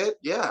from it.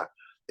 Yeah,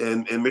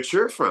 and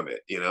mature from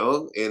it.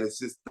 And it's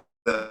just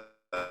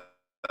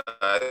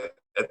I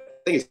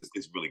think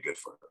it's really good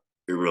for her.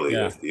 It really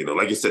is.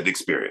 Like you said, the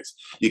experience.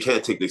 You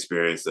can't take the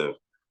experience of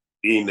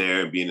being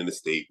there and being in the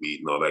state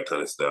meet and all that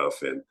kind of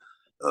stuff. And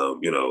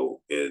and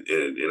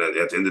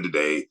at the end of the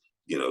day,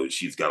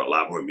 she's got a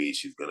lot more meat.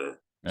 She's gonna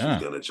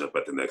jump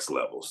at the next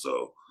level.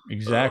 So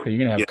exactly,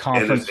 you're gonna have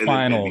conference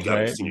finals, we got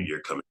right? a senior year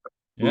coming up.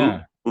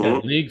 Yeah,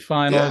 league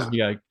finals.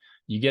 Yeah.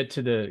 You get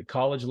to the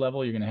college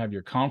level, you're gonna have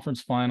your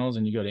conference finals,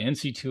 and you go to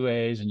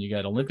NC2As, and you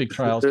got Olympic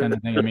trials kind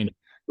of thing. I mean,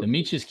 the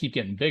meets just keep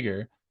getting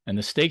bigger, and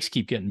the stakes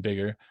keep getting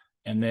bigger.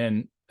 And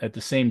then at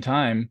the same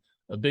time,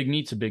 a big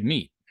meet's a big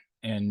meet,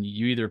 and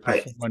you either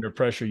perform under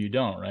pressure, or you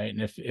don't, right?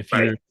 And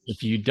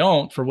if you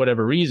don't, for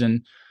whatever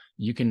reason,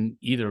 you can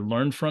either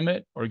learn from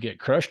it or get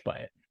crushed by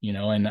it.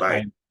 And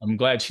I'm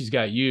glad she's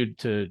got you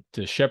to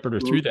shepherd her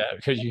through that,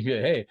 because you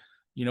get, hey,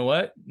 you know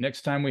what?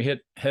 Next time we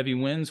hit heavy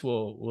winds,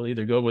 we'll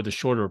either go with a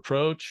shorter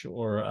approach,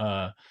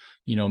 or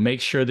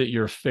make sure that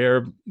you're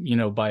fair,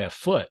 by a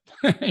foot,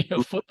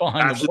 foot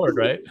behind the board,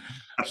 right?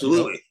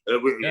 Absolutely.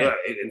 Yeah.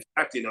 In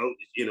fact,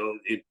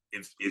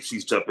 if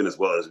she's jumping as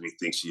well as we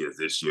think she is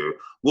this year,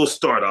 we'll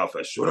start off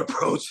a short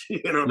approach.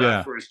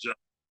 That first jump,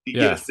 you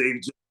get a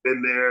safe jump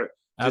in there,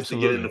 just to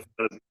get in the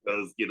front,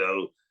 because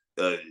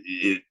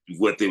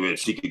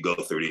she could go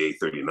 38,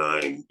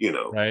 39.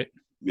 Right.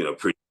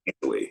 Pretty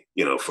easily,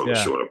 from a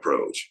short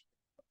approach.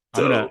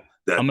 So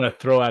I'm gonna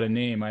throw out a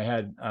name. I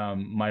had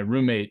my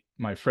roommate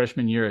my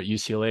freshman year at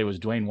UCLA was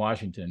Dwayne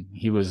Washington.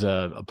 He was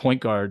a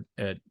point guard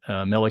at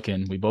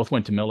Millikan. We both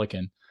went to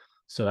Millikan,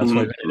 so that's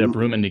why we ended up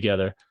rooming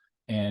together.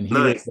 And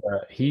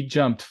he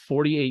jumped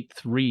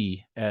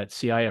 48.3 at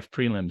CIF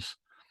prelims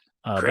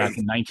back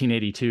in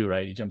 1982.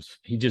 Right,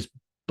 he just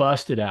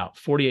busted out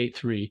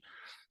 48.3.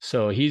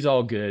 So he's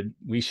all good.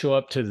 We show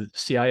up to the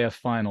CIF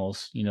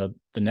finals, the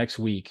next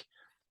week,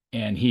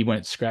 and he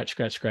went scratch.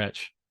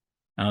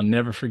 I'll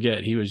never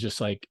forget. He was just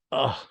like,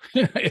 oh,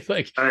 it's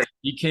like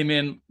he came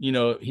in,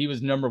 he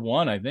was number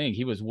one. I think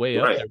he was way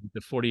up there with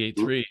the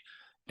 48.3.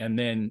 And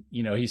then,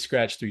 he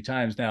scratched 3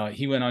 times. Now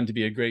he went on to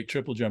be a great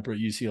triple jumper at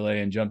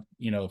UCLA and jumped,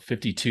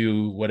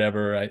 52,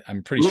 whatever.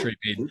 I'm pretty sure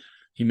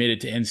he made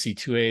it to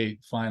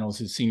NC2A finals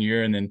his senior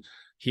year. And then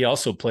he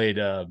also played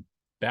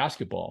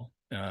basketball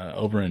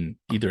over in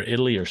either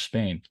Italy or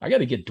Spain. I got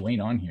to get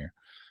Dwayne on here.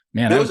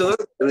 Man, there was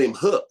another guy named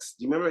Hooks.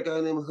 Do you remember a guy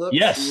named Hooks?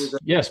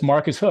 Yes,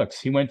 Marcus Hooks.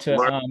 He went to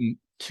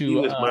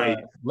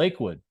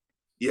Lakewood.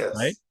 Yes,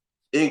 right.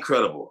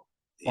 Incredible.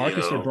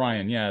 Marcus or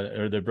Brian? Yeah,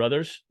 are they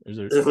brothers? Is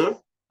there?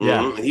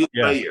 Yeah, he was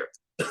my year.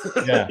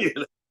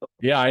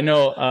 Yeah, I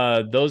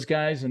know those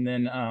guys, and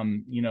then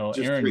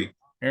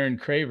Aaron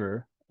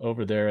Craver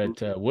over there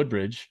at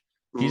Woodbridge.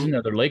 He's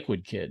another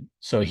Lakewood kid.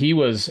 So he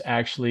was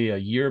actually a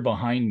year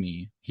behind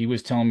me. He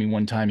was telling me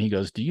one time. He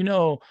goes, "Do you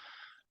know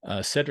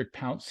Cedric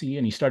Pouncey?"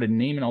 And he started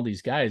naming all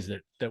these guys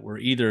that were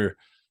either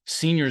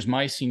seniors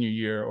my senior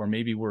year, or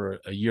maybe were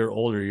a year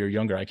older, a year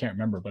younger. I can't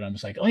remember, but I'm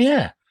just like, oh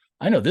yeah,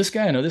 I know this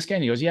guy. And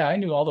he goes, yeah, I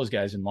knew all those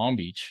guys in Long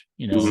Beach,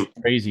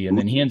 crazy. And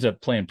then he ends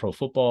up playing pro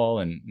football,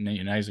 and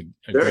he's a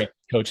great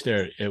coach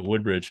there at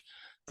Woodbridge.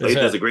 He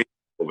does a great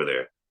over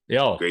there.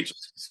 Yeah, great,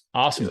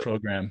 awesome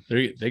program.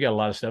 They got a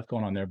lot of stuff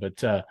going on there,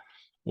 but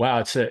wow,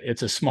 it's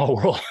a small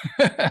world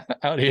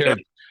out here.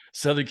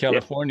 Southern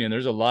California, and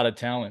there's a lot of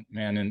talent,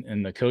 man,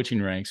 in the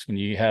coaching ranks. When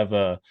you have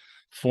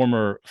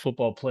former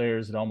football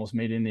players that almost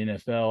made it in the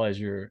NFL as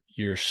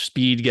your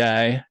speed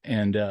guy,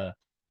 and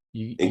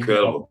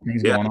incredible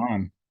things going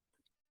on.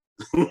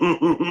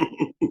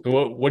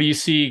 So what do you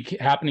see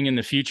happening in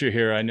the future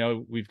here? I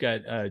know we've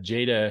got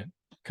Jada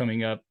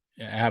coming up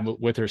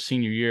with her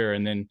senior year,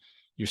 and then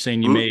you're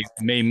saying you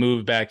may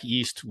move back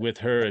east with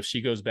her if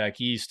she goes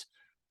back east.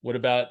 What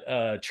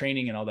about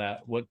training and all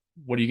that? What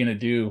are you going to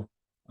do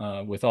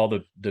with all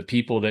the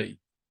people that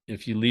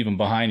if you leave them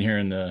behind here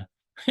in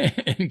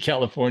in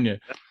California?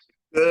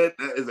 That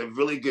is a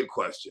really good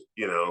question,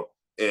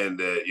 and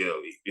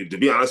to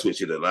be honest with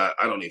you, I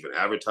don't even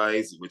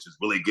advertise, which is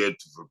really good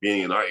for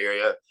being in our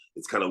area.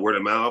 It's kind of word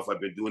of mouth.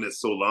 I've been doing it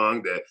so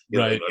long that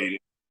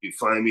you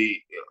find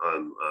me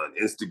on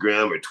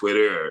Instagram or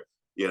Twitter, or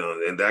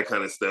and that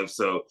kind of stuff.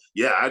 So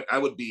yeah, I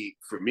would be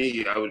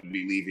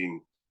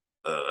leaving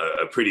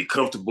a pretty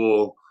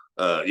comfortable,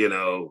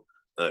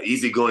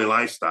 easygoing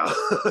lifestyle.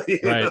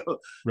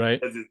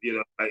 Right. And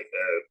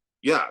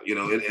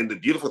the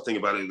beautiful thing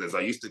about it is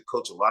I used to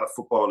coach a lot of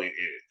football and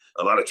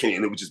a lot of training,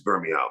 and it would just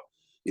burn me out.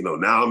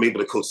 Now I'm able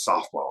to coach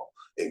softball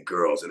and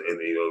girls, and in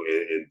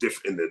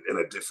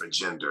a different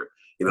gender.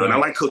 And I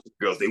like coaching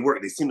girls. They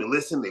seem to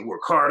listen. They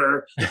work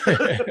harder.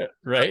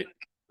 Right.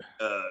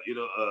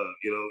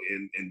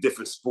 In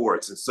different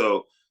sports, and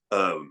so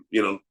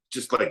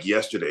just like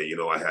yesterday,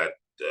 I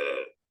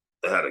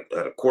had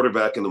a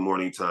quarterback in the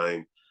morning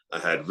time. I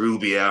had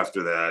Ruby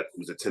after that,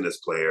 who's a tennis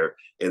player.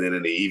 And then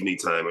in the evening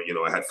time,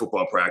 I had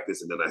football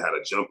practice, and then I had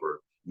a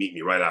jumper meet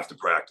me right after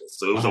practice.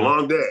 So it was a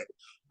long day,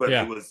 but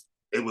Yeah.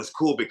 it was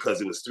cool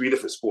because it was 3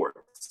 different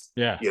sports.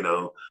 Yeah.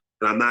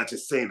 And I'm not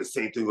just saying the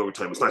same thing over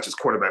time. It's not just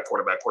quarterback all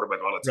the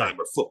time, Right.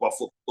 or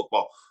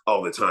football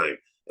all the time.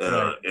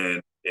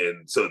 Right.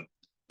 And so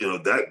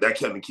that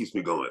kind of keeps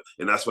me going,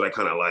 and that's what I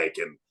kind of like.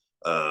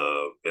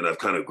 And I've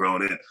kind of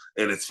grown in.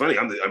 And it's funny,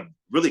 I'm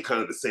really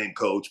kind of the same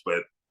coach,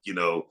 but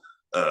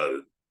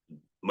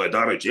my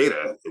daughter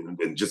Jada,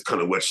 and just kind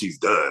of what she's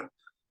done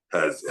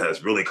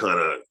has really kind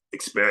of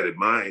expanded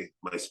my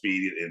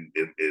speed in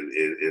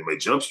my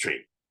jump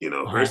stream.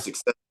 Her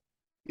success,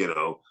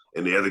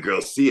 and the other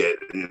girls see it,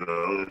 and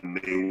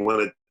they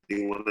want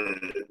to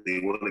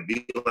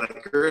be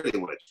like her. They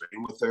want to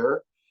train with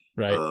her,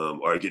 right?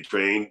 Or get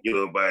trained,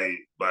 by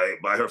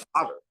her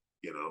father.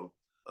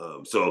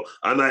 So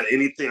I'm not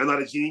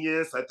a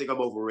genius. I think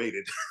I'm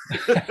overrated.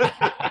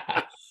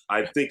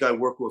 I think I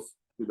work with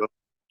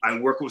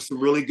some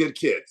really good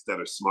kids that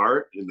are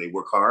smart and they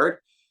work hard.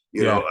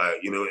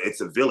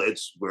 It's a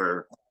village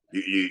where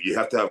you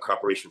have to have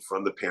cooperation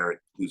from the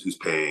parent who's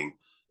paying,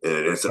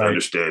 and it's an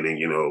understanding,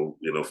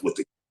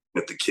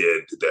 with the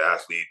kid, the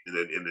athlete,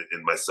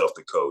 and myself,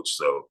 the coach.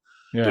 So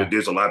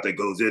there's a lot that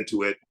goes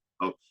into it.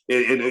 And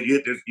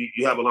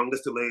you have a long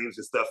list of names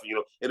and stuff,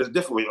 and it's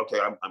different. Okay,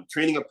 I'm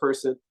training a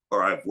person,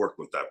 or I've worked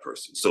with that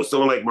person. So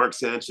someone like Mark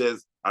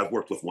Sanchez, I've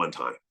worked with one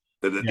time.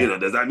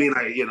 Does that mean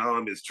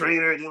I'm his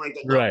trainer or anything like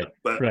that? Right. No,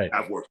 but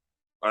I've worked.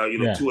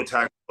 To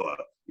Attack.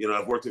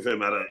 I've worked with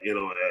him at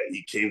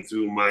he came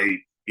through my,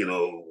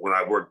 when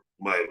I worked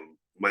my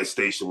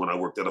station when I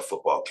worked at a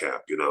football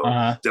camp. Did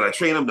I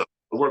train him? No.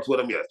 I worked with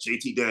him, yes.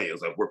 JT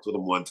Daniels, I've worked with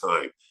him one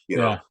time,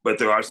 but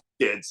there are some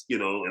kids,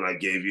 and I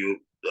gave you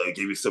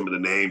some of the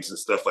names and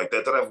stuff like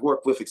that I've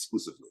worked with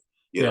exclusively,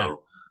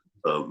 so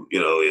and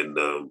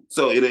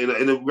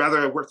rather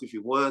I worked with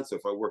you once, or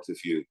if I worked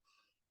with you,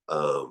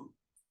 a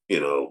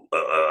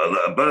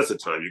bunch of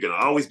time, you're going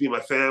to always be my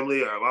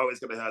family, or I'm always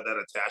going to have that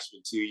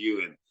attachment to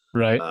you, and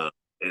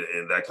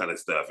and that kind of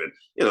stuff. And,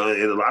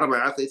 and a lot of my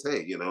athletes,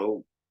 hey, they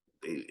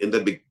end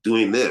up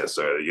doing this,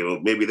 or,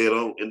 maybe they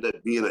don't end up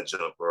being a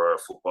jumper or a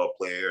football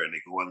player, and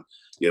they go on,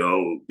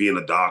 being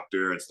a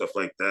doctor and stuff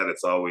like that.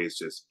 It's always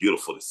just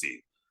beautiful to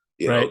see,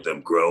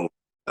 them grow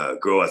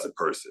as a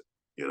person,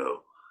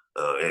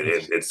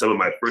 and some of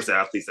my first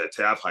athletes at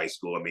Taft High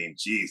School, I mean,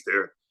 geez,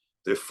 they're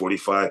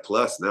 45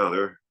 plus now.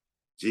 They're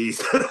they're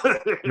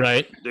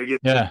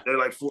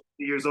like 40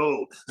 years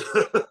old.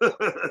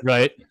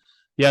 Right.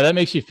 Yeah, that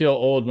makes you feel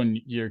old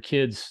when your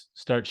kids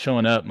start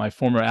showing up. My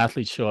former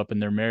athletes show up and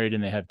they're married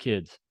and they have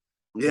kids.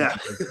 Yeah.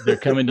 They're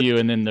coming to you,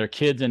 and then their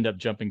kids end up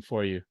jumping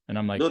for you. And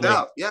I'm like, no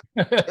doubt. Yeah.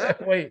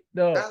 Wait,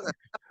 no. Yeah,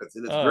 it's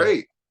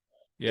great.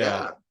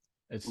 Yeah.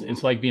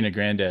 It's like being a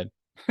granddad.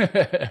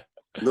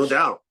 No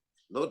doubt.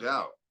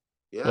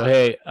 Yeah. Well,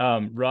 hey,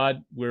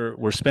 Rod,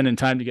 we're spending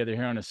time together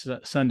here on a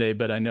Sunday,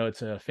 but I know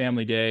it's a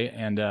family day,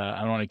 and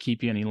I don't want to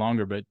keep you any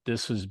longer. But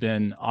this has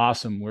been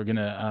awesome. We're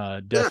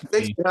gonna definitely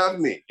thanks for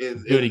having me.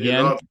 do it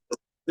again.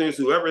 There's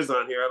whoever's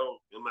on here. I'm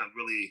not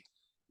really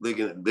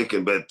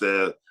looking, but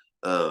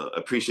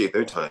appreciate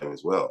their time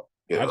as well.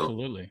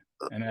 Absolutely,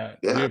 and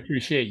we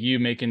appreciate you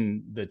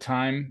making the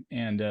time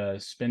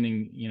and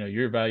spending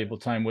your valuable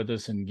time with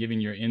us and giving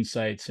your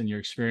insights and your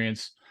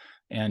experience.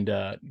 And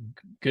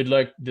good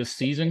luck this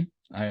season.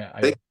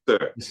 Thanks,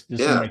 sir. This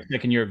is my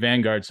second year at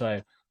Vanguard,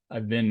 so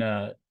I've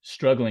been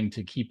struggling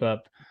to keep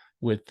up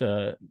with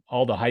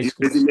all the high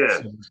schools. So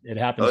it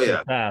happens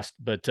so fast,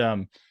 but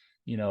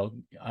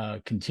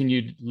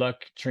continued luck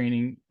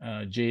training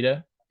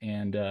Jada,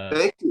 and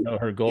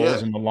her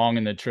goals and the long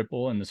and the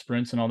triple and the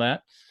sprints and all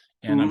that.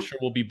 And I'm sure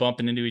we'll be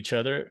bumping into each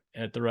other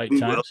at the right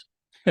times.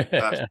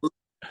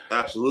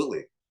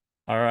 Absolutely.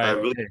 All right. I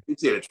really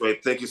appreciate it, Troy.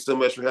 Thank you so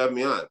much for having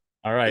me on.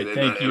 All right.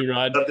 Thank you,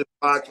 Rod. I love this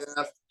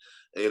podcast,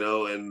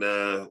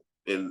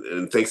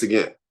 and thanks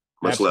again.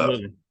 Much love.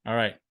 All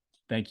right.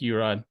 Thank you,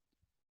 Rod.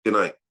 Good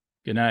night.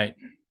 Good night.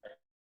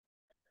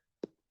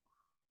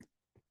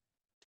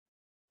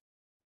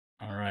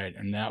 All right.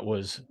 And that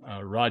was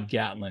Rod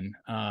Gatlin.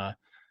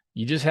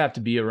 You just have to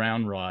be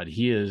around Rod.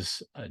 He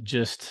is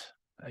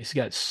he's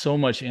got so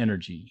much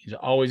energy. He's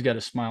always got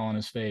a smile on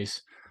his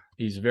face.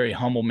 He's a very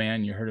humble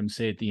man. You heard him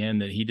say at the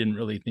end that he didn't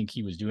really think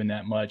he was doing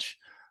that much.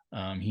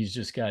 He's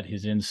just got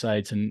his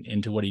insights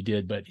into what he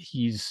did, but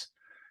he's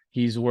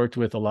worked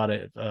with a lot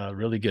of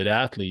really good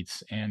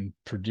athletes and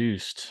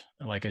produced,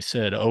 like I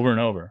said, over and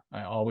over.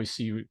 I always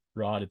see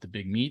Rod at the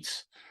big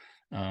meets.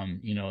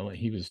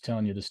 He was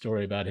telling you the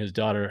story about his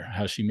daughter,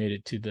 how she made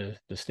it to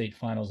the state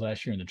finals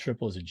last year in the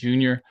triple as a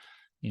junior,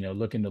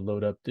 looking to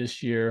load up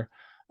this year.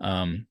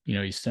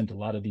 He sent a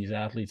lot of these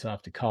athletes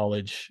off to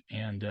college,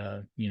 and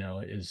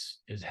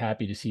is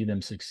happy to see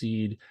them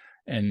succeed,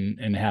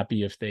 and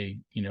happy if they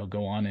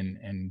go on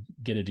and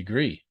get a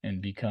degree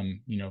and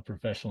become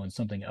professional in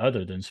something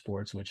other than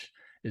sports, which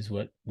is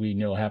what we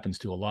know happens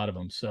to a lot of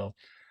them. So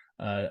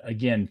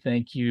again,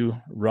 thank you,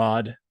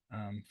 Rod,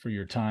 for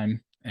your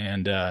time,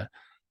 and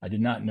I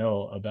did not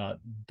know about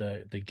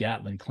the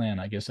Gatlin clan.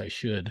 I guess I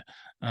should.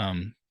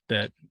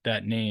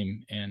 That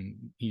name, and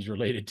he's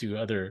related to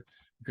other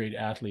great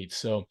athletes.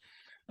 So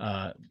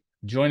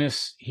join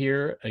us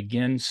here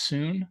again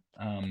soon.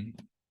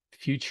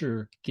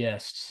 Future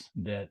guests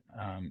that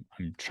I'm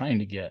trying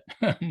to get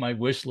my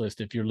wish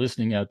list. If you're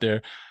listening out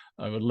there,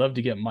 I would love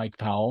to get Mike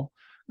Powell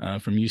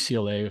from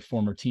UCLA, a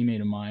former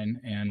teammate of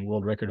mine and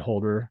world record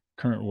holder,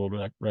 current world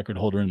record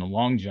holder in the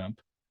long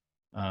jump,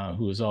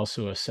 who was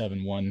also a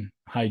 7'1"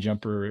 high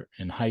jumper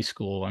in high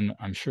school.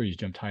 I'm sure he's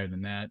jumped higher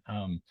than that.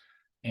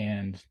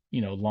 And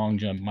long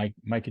jump,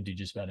 Mike could do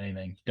just about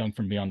anything. Dunk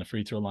from beyond the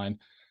free throw line.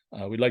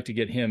 We'd like to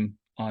get him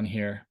on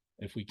here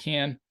if we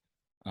can.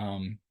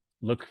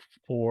 Look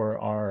for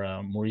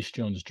our Maurice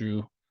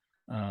Jones-Drew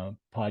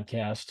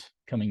podcast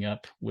coming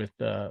up with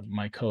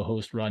my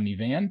co-host Rodney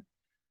Van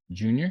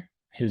Jr.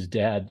 His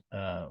dad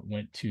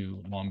went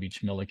to Long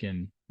Beach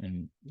Millikan,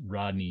 and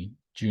Rodney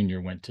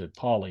Jr. went to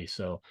Poly.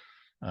 So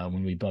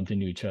when we bumped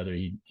into each other,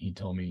 he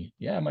told me,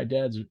 "Yeah, my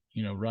dad's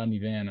Rodney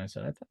Van." I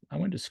said, "I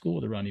went to school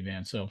with a Rodney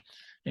Van." So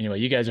anyway,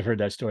 you guys have heard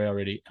that story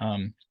already.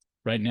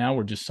 Right now,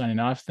 we're just signing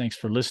off. Thanks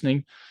for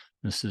listening.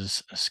 This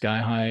is Sky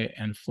High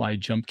and Fly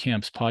Jump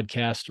Camps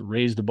podcast,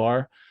 Raise the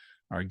Bar.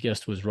 Our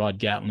guest was Rod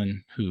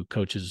Gatlin, who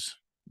coaches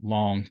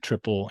long,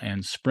 triple,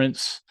 and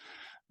sprints.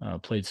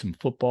 Played some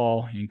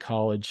football in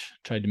college,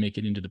 tried to make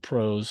it into the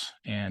pros,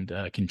 and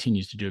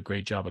continues to do a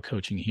great job of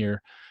coaching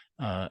here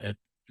at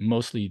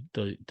mostly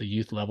the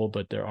youth level,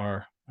 but there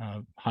are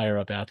higher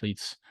up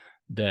athletes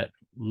that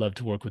love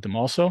to work with them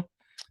also.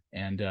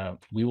 And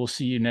we will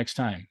see you next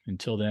time.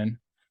 Until then,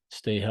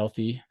 stay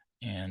healthy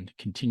and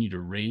continue to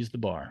raise the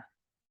bar.